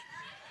 sweetie?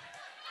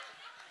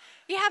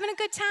 You having a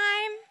good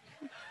time?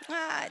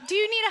 Do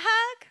you need a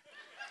hug?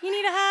 You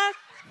need a hug?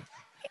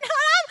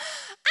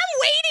 I'm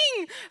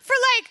waiting for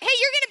hey,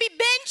 you're going to be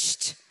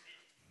benched.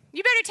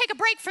 You better take a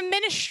break from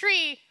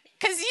ministry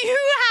because you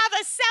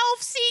have a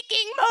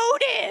self-seeking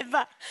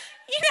motive.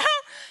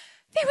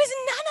 There was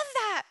none of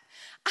that.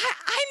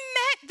 I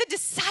met the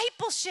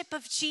discipleship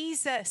of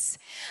Jesus.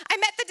 I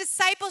met the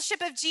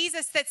discipleship of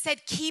Jesus that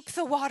said, keep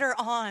the water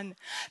on,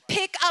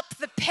 pick up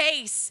the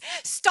pace,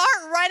 start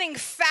running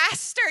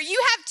faster. You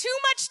have too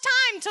much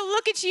time to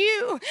look at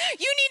you.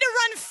 You need to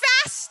run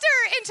faster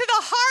into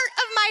the heart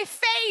of my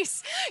face.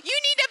 You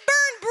need to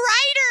burn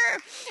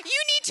brighter.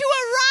 You need to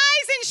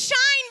arise and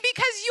shine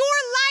because your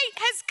light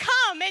has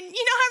come. And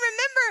I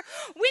remember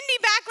Wendy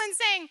Backlund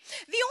saying,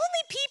 the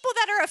only people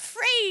that are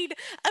afraid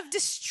of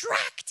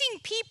distracting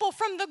people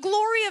from the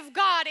glory of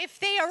God if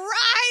they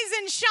arise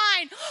and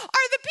shine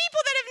are the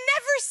people that have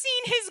never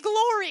seen his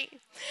glory.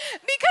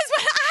 Because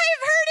what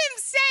I've heard him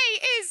say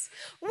is,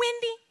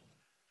 Wendy,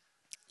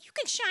 you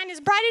can shine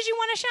as bright as you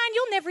want to shine.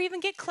 You'll never even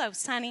get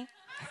close, honey.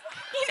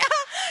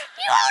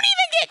 You won't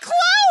even get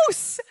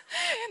close.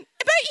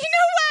 But you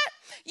know what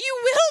you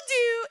will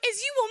do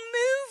is you will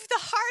move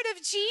the heart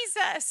of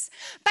Jesus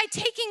by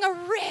taking a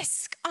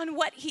risk on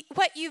what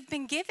you've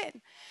been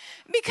given.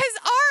 Because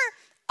our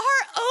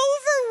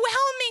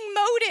overwhelming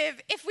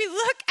motive, if we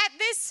look at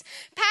this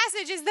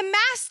passage, is the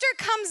master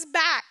comes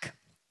back.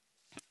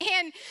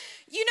 And,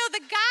 the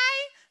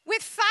guy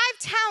with 5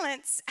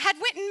 talents had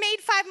went and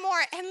made 5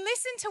 more. And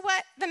listen to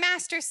what the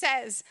master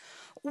says.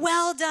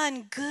 Well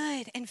done,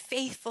 good and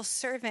faithful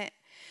servant.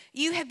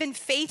 You have been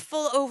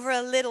faithful over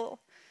a little.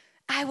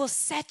 I will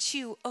set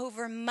you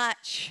over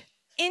much.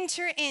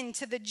 Enter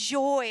into the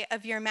joy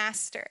of your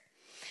master.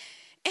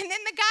 And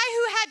then the guy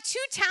who had 2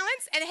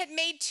 talents and had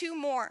made 2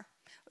 more.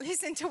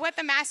 Listen to what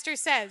the master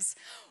says.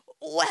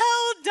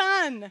 Well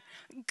done,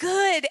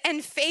 good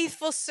and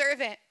faithful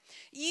servant.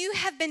 You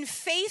have been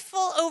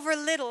faithful over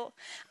little.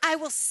 I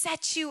will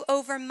set you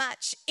over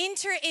much.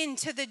 Enter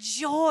into the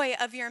joy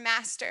of your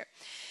master.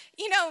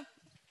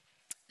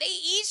 They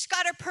each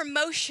got a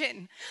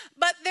promotion,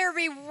 but their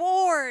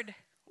reward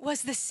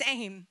was the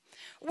same.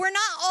 We're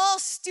not all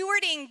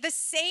stewarding the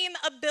same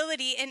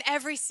ability in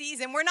every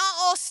season. We're not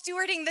all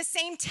stewarding the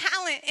same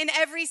talent in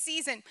every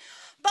season.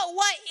 But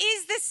what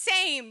is the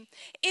same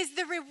is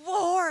the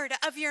reward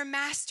of your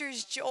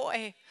master's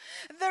joy.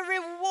 The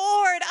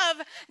reward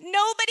of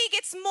nobody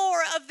gets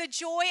more of the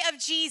joy of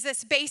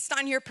Jesus based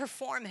on your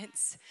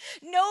performance.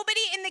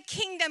 Nobody in the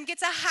kingdom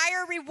gets a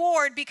higher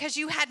reward because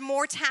you had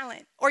more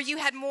talent or you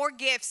had more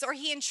gifts or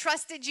he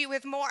entrusted you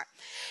with more.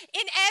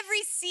 In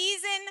every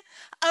season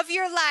of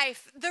your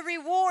life, the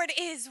reward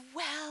is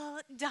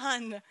well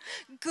done,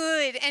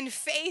 good and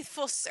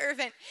faithful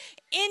servant.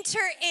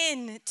 Enter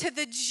into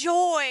the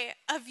joy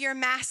of your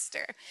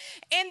master.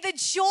 And the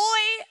joy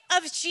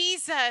of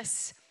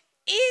Jesus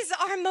is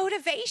our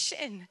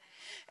motivation.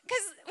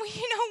 Because, when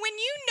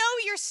you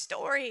know your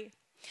story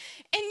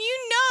and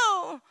you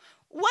know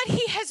what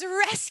he has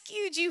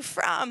rescued you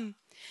from.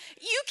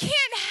 You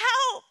can't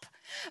help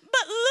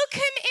but look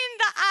him in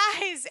the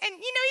eyes. And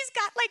he's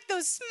got like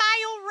those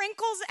smile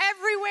wrinkles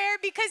everywhere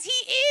because he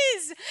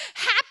is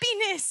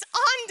happiness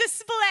on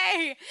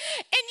display.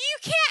 And you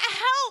can't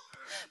help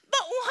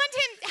but want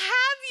him to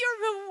have your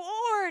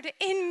reward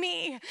in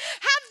me.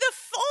 Have the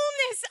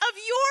fullness of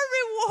your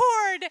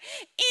reward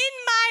in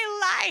my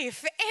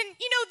life. And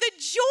the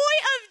joy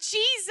of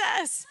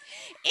Jesus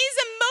is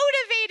a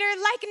motivator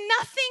like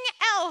nothing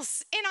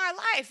else in our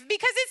life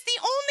because it's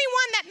the only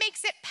one that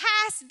makes it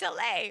past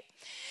delay.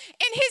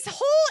 And his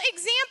whole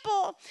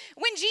example,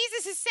 when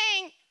Jesus is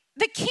saying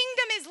the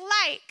kingdom is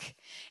like,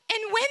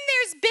 and when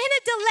there's been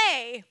a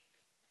delay,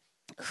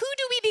 who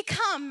do we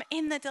become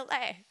in the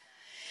delay?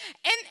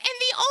 And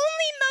the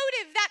only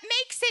motive that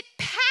makes it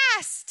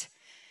past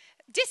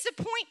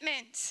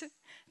disappointment,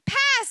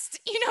 past,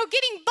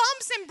 getting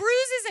bumps and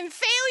bruises and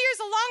failures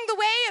along the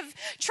way of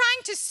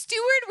trying to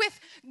steward with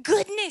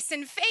goodness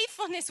and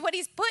faithfulness, what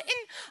he's put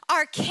in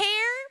our care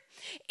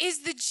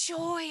is the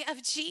joy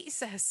of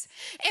Jesus.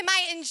 Am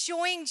I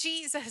enjoying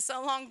Jesus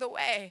along the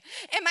way?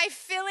 Am I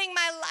filling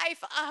my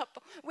life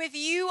up with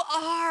you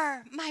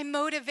are my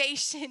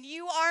motivation.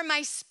 You are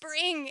my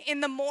spring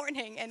in the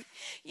morning. And,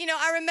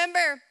 I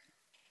remember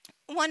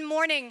one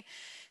morning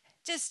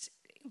just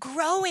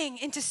growing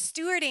into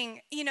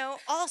stewarding,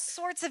 all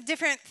sorts of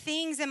different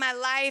things in my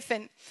life.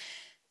 And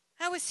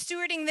I was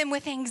stewarding them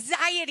with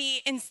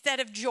anxiety instead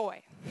of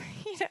joy.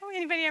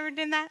 Anybody ever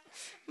done that?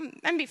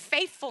 I'm be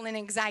faithful in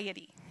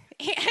anxiety.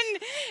 And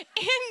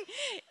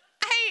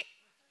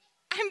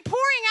I'm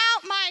pouring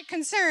out my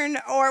concern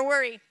or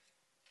worry.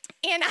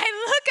 And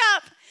I look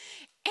up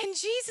and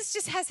Jesus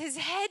just has his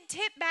head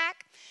tipped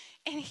back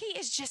and he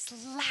is just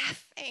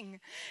laughing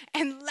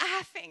and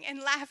laughing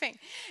and laughing.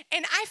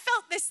 And I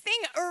felt this thing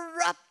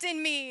erupt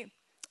in me.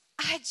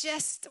 I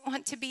just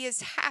want to be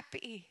as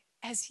happy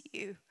as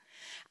you.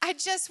 I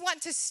just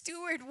want to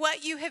steward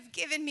what you have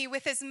given me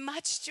with as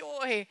much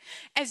joy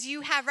as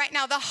you have right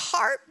now. The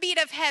heartbeat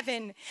of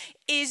heaven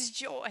is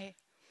joy.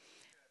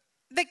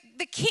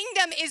 The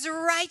kingdom is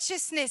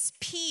righteousness,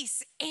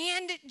 peace,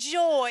 and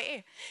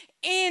joy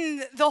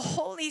in the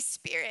Holy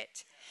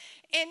Spirit.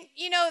 And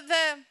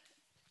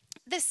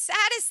the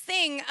saddest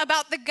thing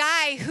about the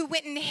guy who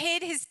went and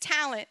hid his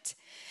talent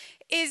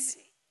is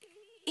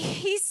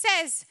he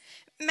says,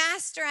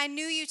 Master, I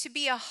knew you to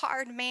be a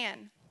hard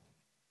man,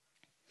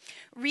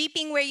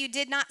 reaping where you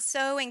did not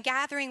sow and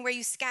gathering where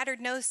you scattered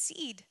no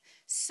seed.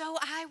 So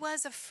I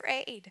was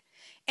afraid,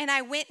 and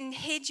I went and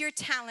hid your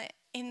talent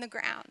in the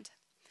ground.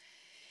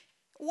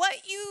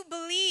 What you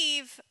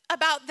believe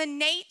about the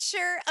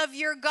nature of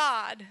your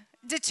God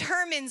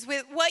determines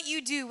with what you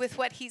do with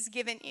what he's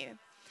given you.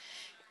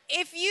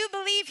 If you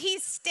believe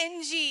he's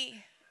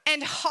stingy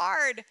and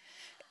hard,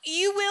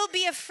 you will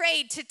be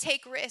afraid to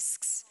take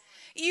risks.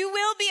 You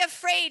will be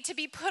afraid to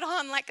be put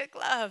on like a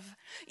glove.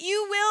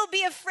 You will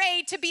be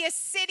afraid to be a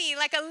city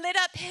like a lit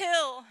up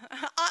hill,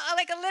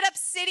 like a lit up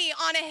city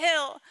on a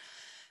hill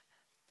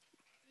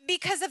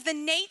because of the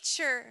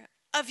nature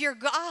of your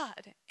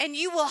God. And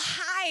you will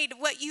hide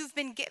what you've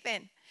been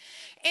given.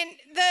 And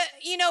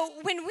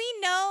when we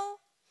know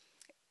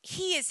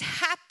he is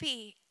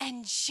happy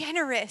and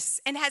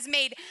generous and has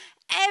made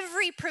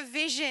every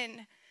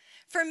provision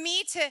for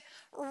me to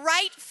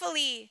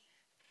rightfully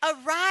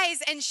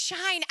arise and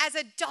shine as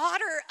a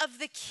daughter of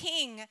the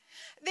King,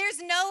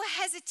 there's no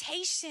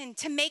hesitation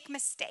to make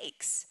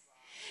mistakes.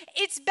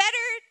 It's better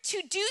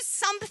to do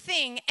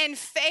something and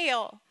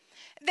fail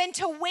than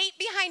to wait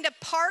behind a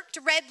parked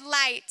red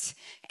light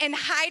and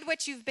hide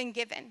what you've been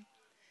given.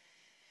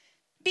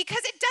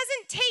 Because it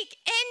doesn't take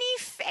any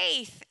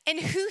faith in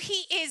who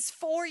he is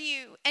for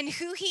you and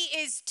who he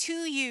is to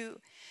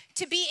you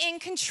to be in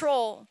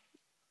control,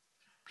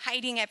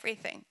 hiding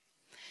everything.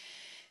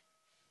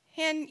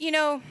 And,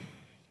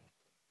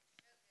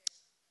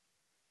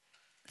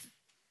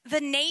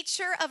 the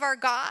nature of our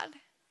God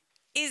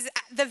is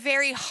the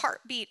very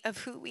heartbeat of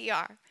who we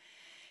are.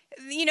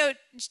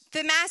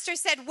 The master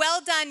said,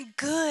 well done,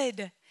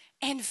 good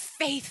and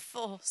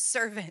faithful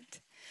servant.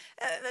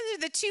 Those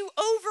are the two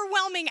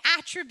overwhelming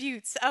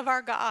attributes of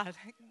our God.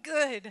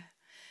 Good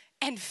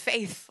and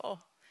faithful.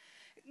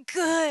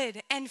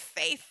 Good and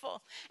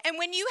faithful. And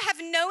when you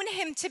have known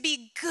him to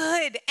be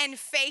good and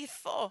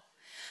faithful,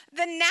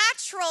 the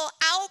natural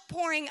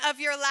outpouring of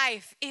your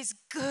life is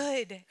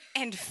good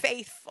and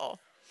faithful.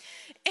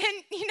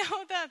 And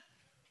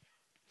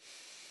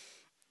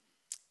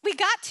we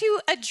got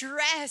to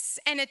address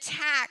and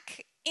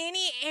attack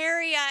any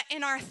area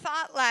in our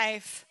thought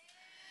life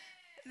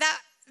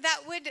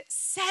that would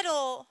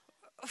settle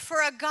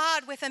for a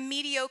God with a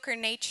mediocre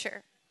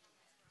nature.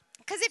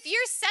 Because if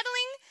you're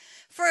settling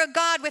for a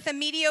God with a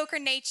mediocre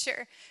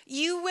nature,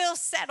 you will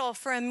settle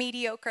for a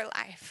mediocre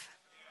life.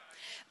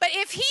 But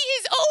if he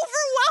is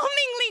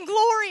overwhelmingly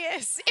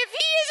glorious, if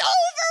he is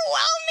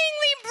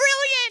overwhelmingly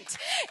brilliant,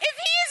 if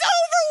he is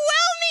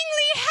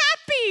overwhelmingly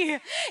happy,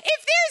 if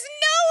there's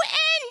no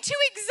end to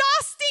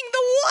exhausting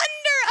the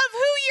wonder of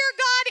who your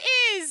God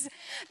is,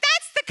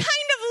 that's the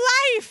kind of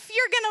life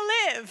you're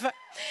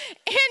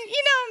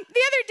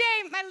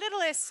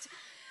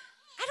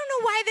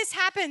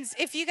happens,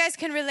 if you guys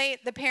can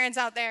relate, the parents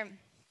out there,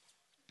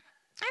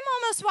 I'm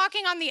almost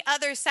walking on the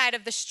other side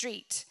of the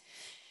street,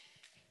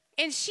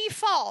 and she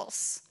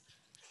falls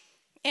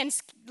and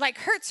like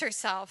hurts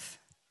herself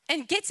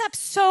and gets up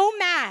so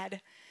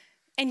mad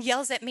and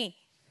yells at me.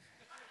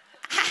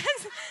 Has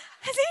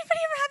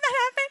anybody ever had that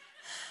happen?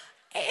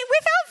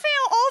 Without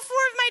fail, all 4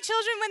 of my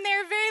children, when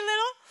they're very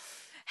little,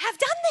 have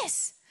done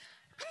this.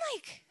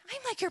 I'm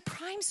like your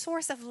prime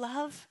source of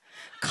love,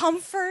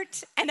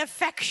 comfort, and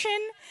affection,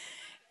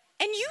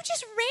 and you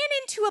just ran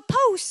into a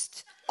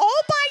post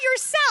all by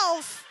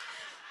yourself,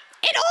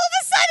 and all of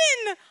a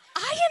sudden,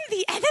 I am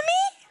the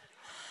enemy?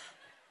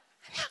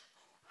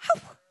 How?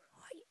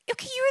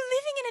 Okay, you're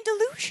living in a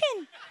delusion,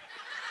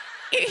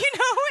 and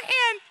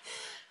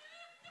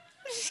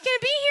I'm just going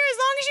to be here as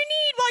long as you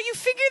need while you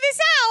figure this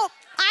out.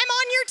 I'm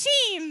on your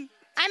team.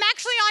 I'm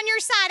actually on your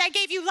side. I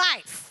gave you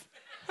life,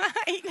 and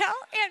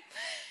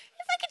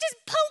if I could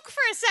just poke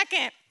for a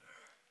second,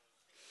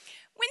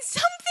 when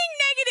something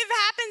negative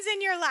happens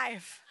in your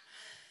life,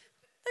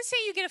 let's say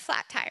you get a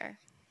flat tire,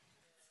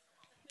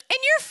 and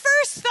your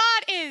first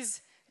thought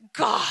is,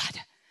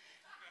 God,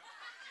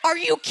 are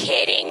you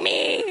kidding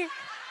me?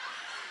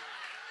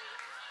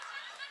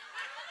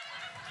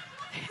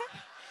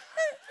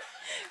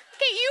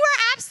 Okay, you are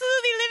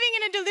absolutely living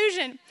in a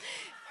delusion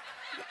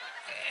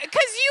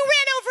because you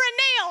ran over a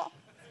nail.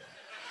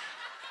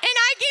 And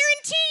I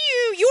guarantee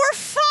you, your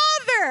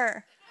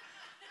Father,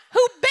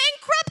 who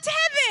bankrupt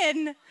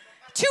heaven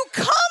to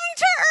come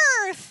to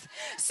earth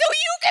so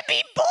you could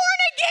be born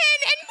again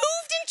and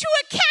moved into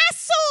a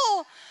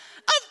castle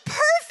of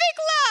perfect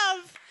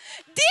love,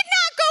 did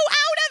not go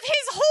out of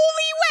his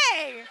holy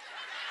way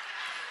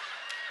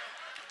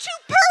to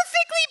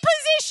perfectly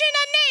position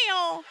a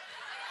nail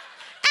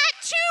at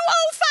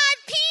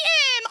 2:05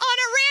 p.m. on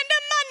a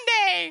random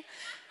Monday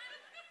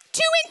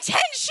to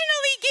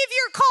intentionally give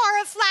your car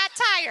a flat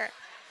tire.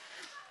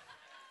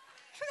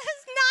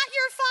 That's not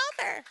your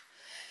Father.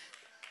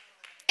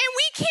 And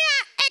we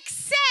can't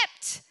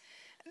accept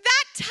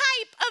that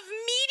type of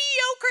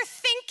mediocre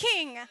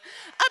thinking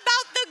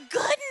about the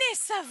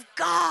goodness of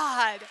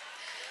God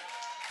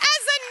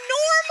as a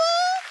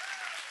normal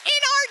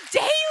in our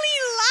daily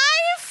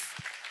life.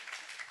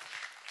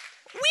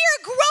 We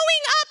are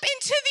growing up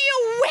into the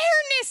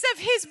awareness of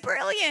his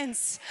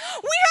brilliance.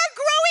 We are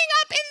growing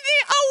up in the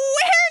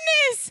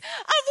awareness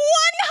of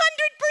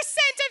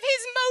 100% of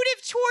his motive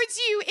towards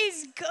you is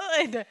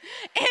good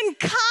and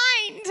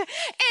kind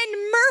and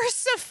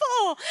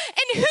merciful.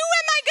 And who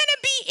am I going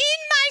to be in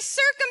my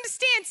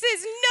circumstances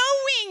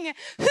knowing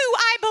who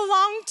I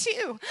belong to?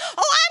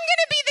 Oh, I'm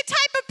going to be the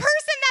type of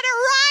person that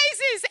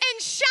arises and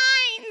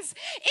shines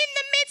in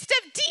the midst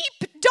of deep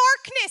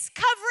darkness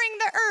covering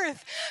the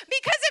earth.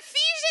 Because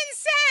Ephesians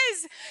says,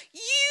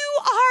 you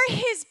are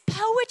his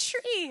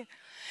poetry.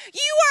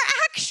 You are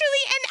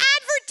actually an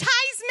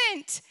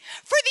advertisement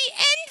for the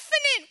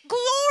infinite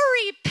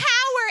glory,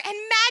 power, and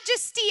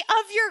majesty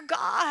of your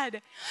God.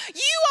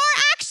 You are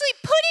actually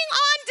putting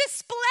on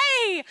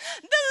display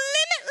the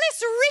limitless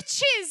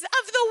riches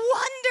of the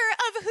wonder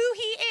of who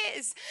he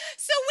is.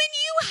 So when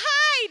you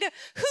hide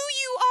who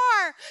you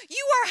are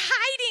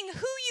hiding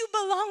who you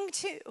belong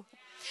to.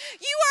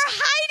 You are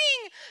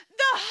hiding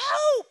the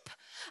hope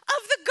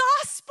of the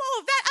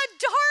gospel that a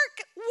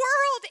dark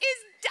world is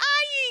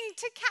dying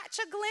to catch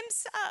a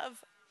glimpse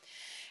of.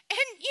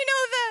 And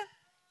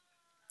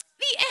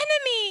the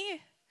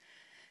enemy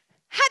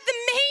had the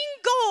main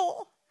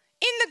goal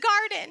in the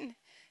garden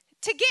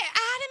to get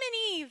Adam and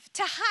Eve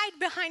to hide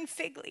behind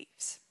fig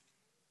leaves.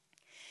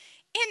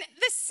 And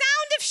the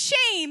sound of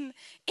shame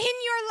in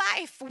your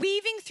life,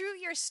 weaving through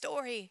your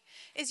story,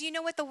 is you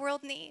know what the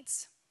world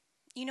needs?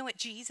 You know what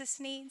Jesus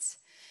needs?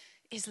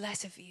 Is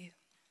less of you.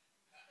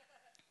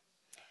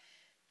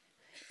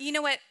 You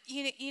know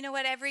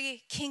what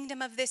every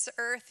kingdom of this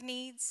earth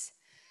needs?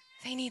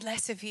 They need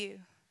less of you.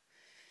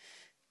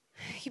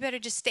 You better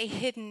just stay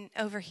hidden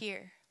over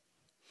here.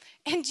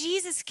 And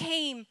Jesus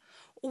came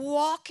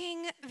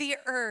walking the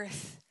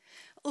earth,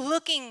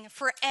 looking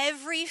for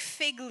every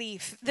fig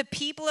leaf the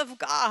people of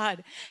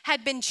God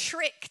had been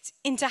tricked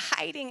into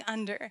hiding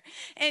under.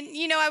 And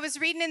I was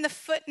reading in the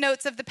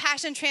footnotes of the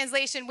Passion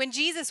Translation when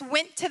Jesus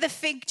went to the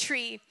fig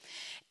tree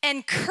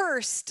and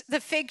cursed the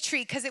fig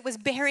tree because it was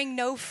bearing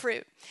no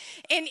fruit.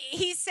 And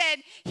he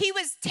said he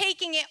was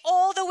taking it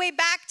all the way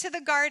back to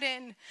the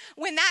garden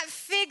when that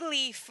fig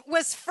leaf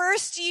was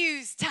first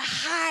used to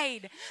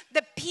hide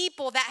the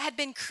people that had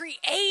been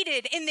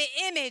created in the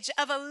image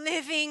of a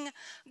living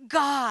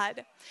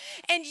God.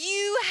 And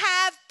you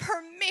have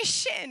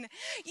permission.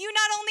 You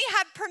not only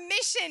have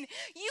permission,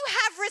 you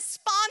have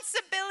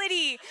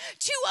responsibility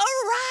to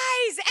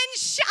arise and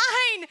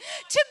shine,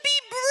 to be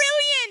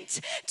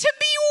brilliant, to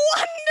be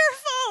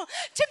wonderful,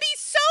 to be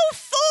so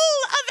full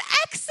of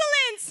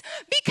excellence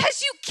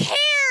because you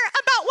care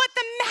about what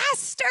the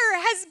Master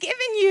has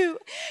given you.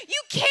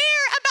 You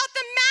care about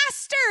the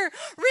Master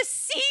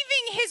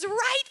receiving his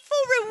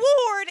rightful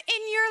reward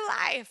in your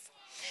life.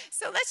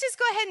 So let's just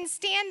go ahead and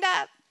stand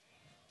up.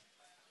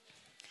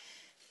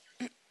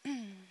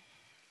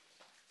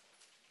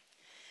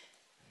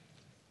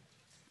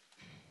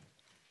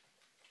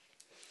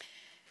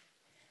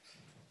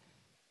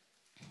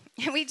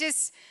 And we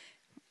just,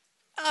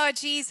 oh,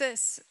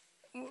 Jesus,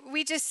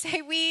 we just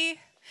say we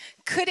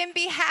couldn't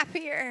be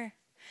happier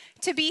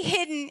to be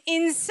hidden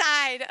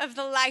inside of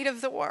the light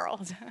of the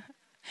world.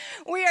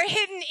 We are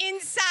hidden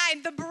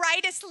inside the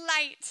brightest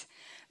light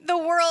the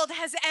world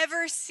has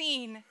ever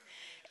seen.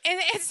 And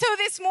so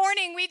this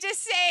morning we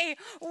just say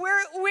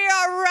we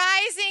are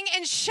rising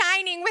and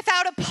shining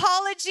without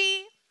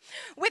apology,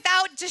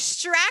 without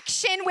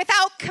distraction,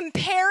 without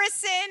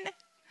comparison,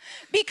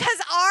 because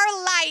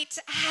our light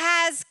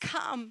has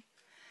come.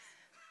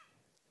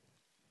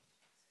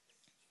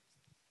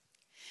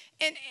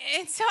 And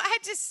so I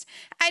just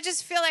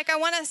feel like I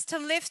want us to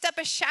lift up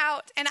a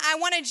shout, and I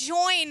want to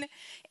join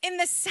in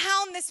the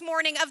sound this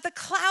morning of the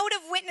cloud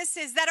of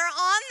witnesses that are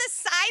on the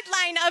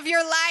sideline of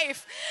your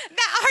life,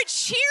 that are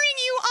cheering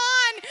you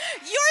on.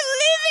 You're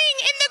living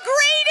in the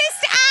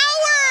greatest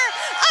hour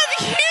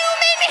of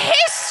human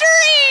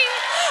history.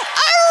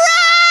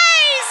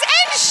 Arise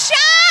and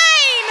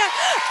shine.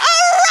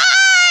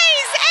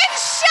 Arise and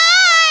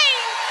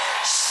shine.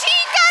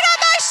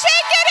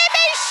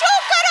 Shikarabashekerebe,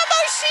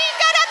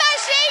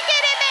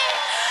 shokaraboshikarabashekerebe.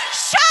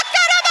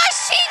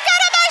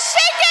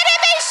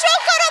 Shakarabashikarabashekerebe,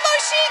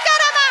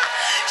 shokaraboshikaraba.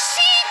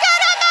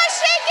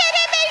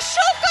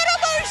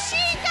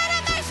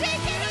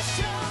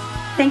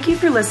 Thank you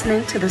for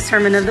listening to the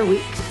Sermon of the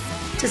Week.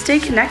 To stay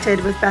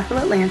connected with Bethel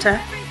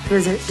Atlanta,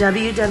 visit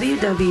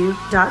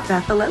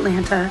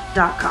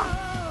www.bethelatlanta.com.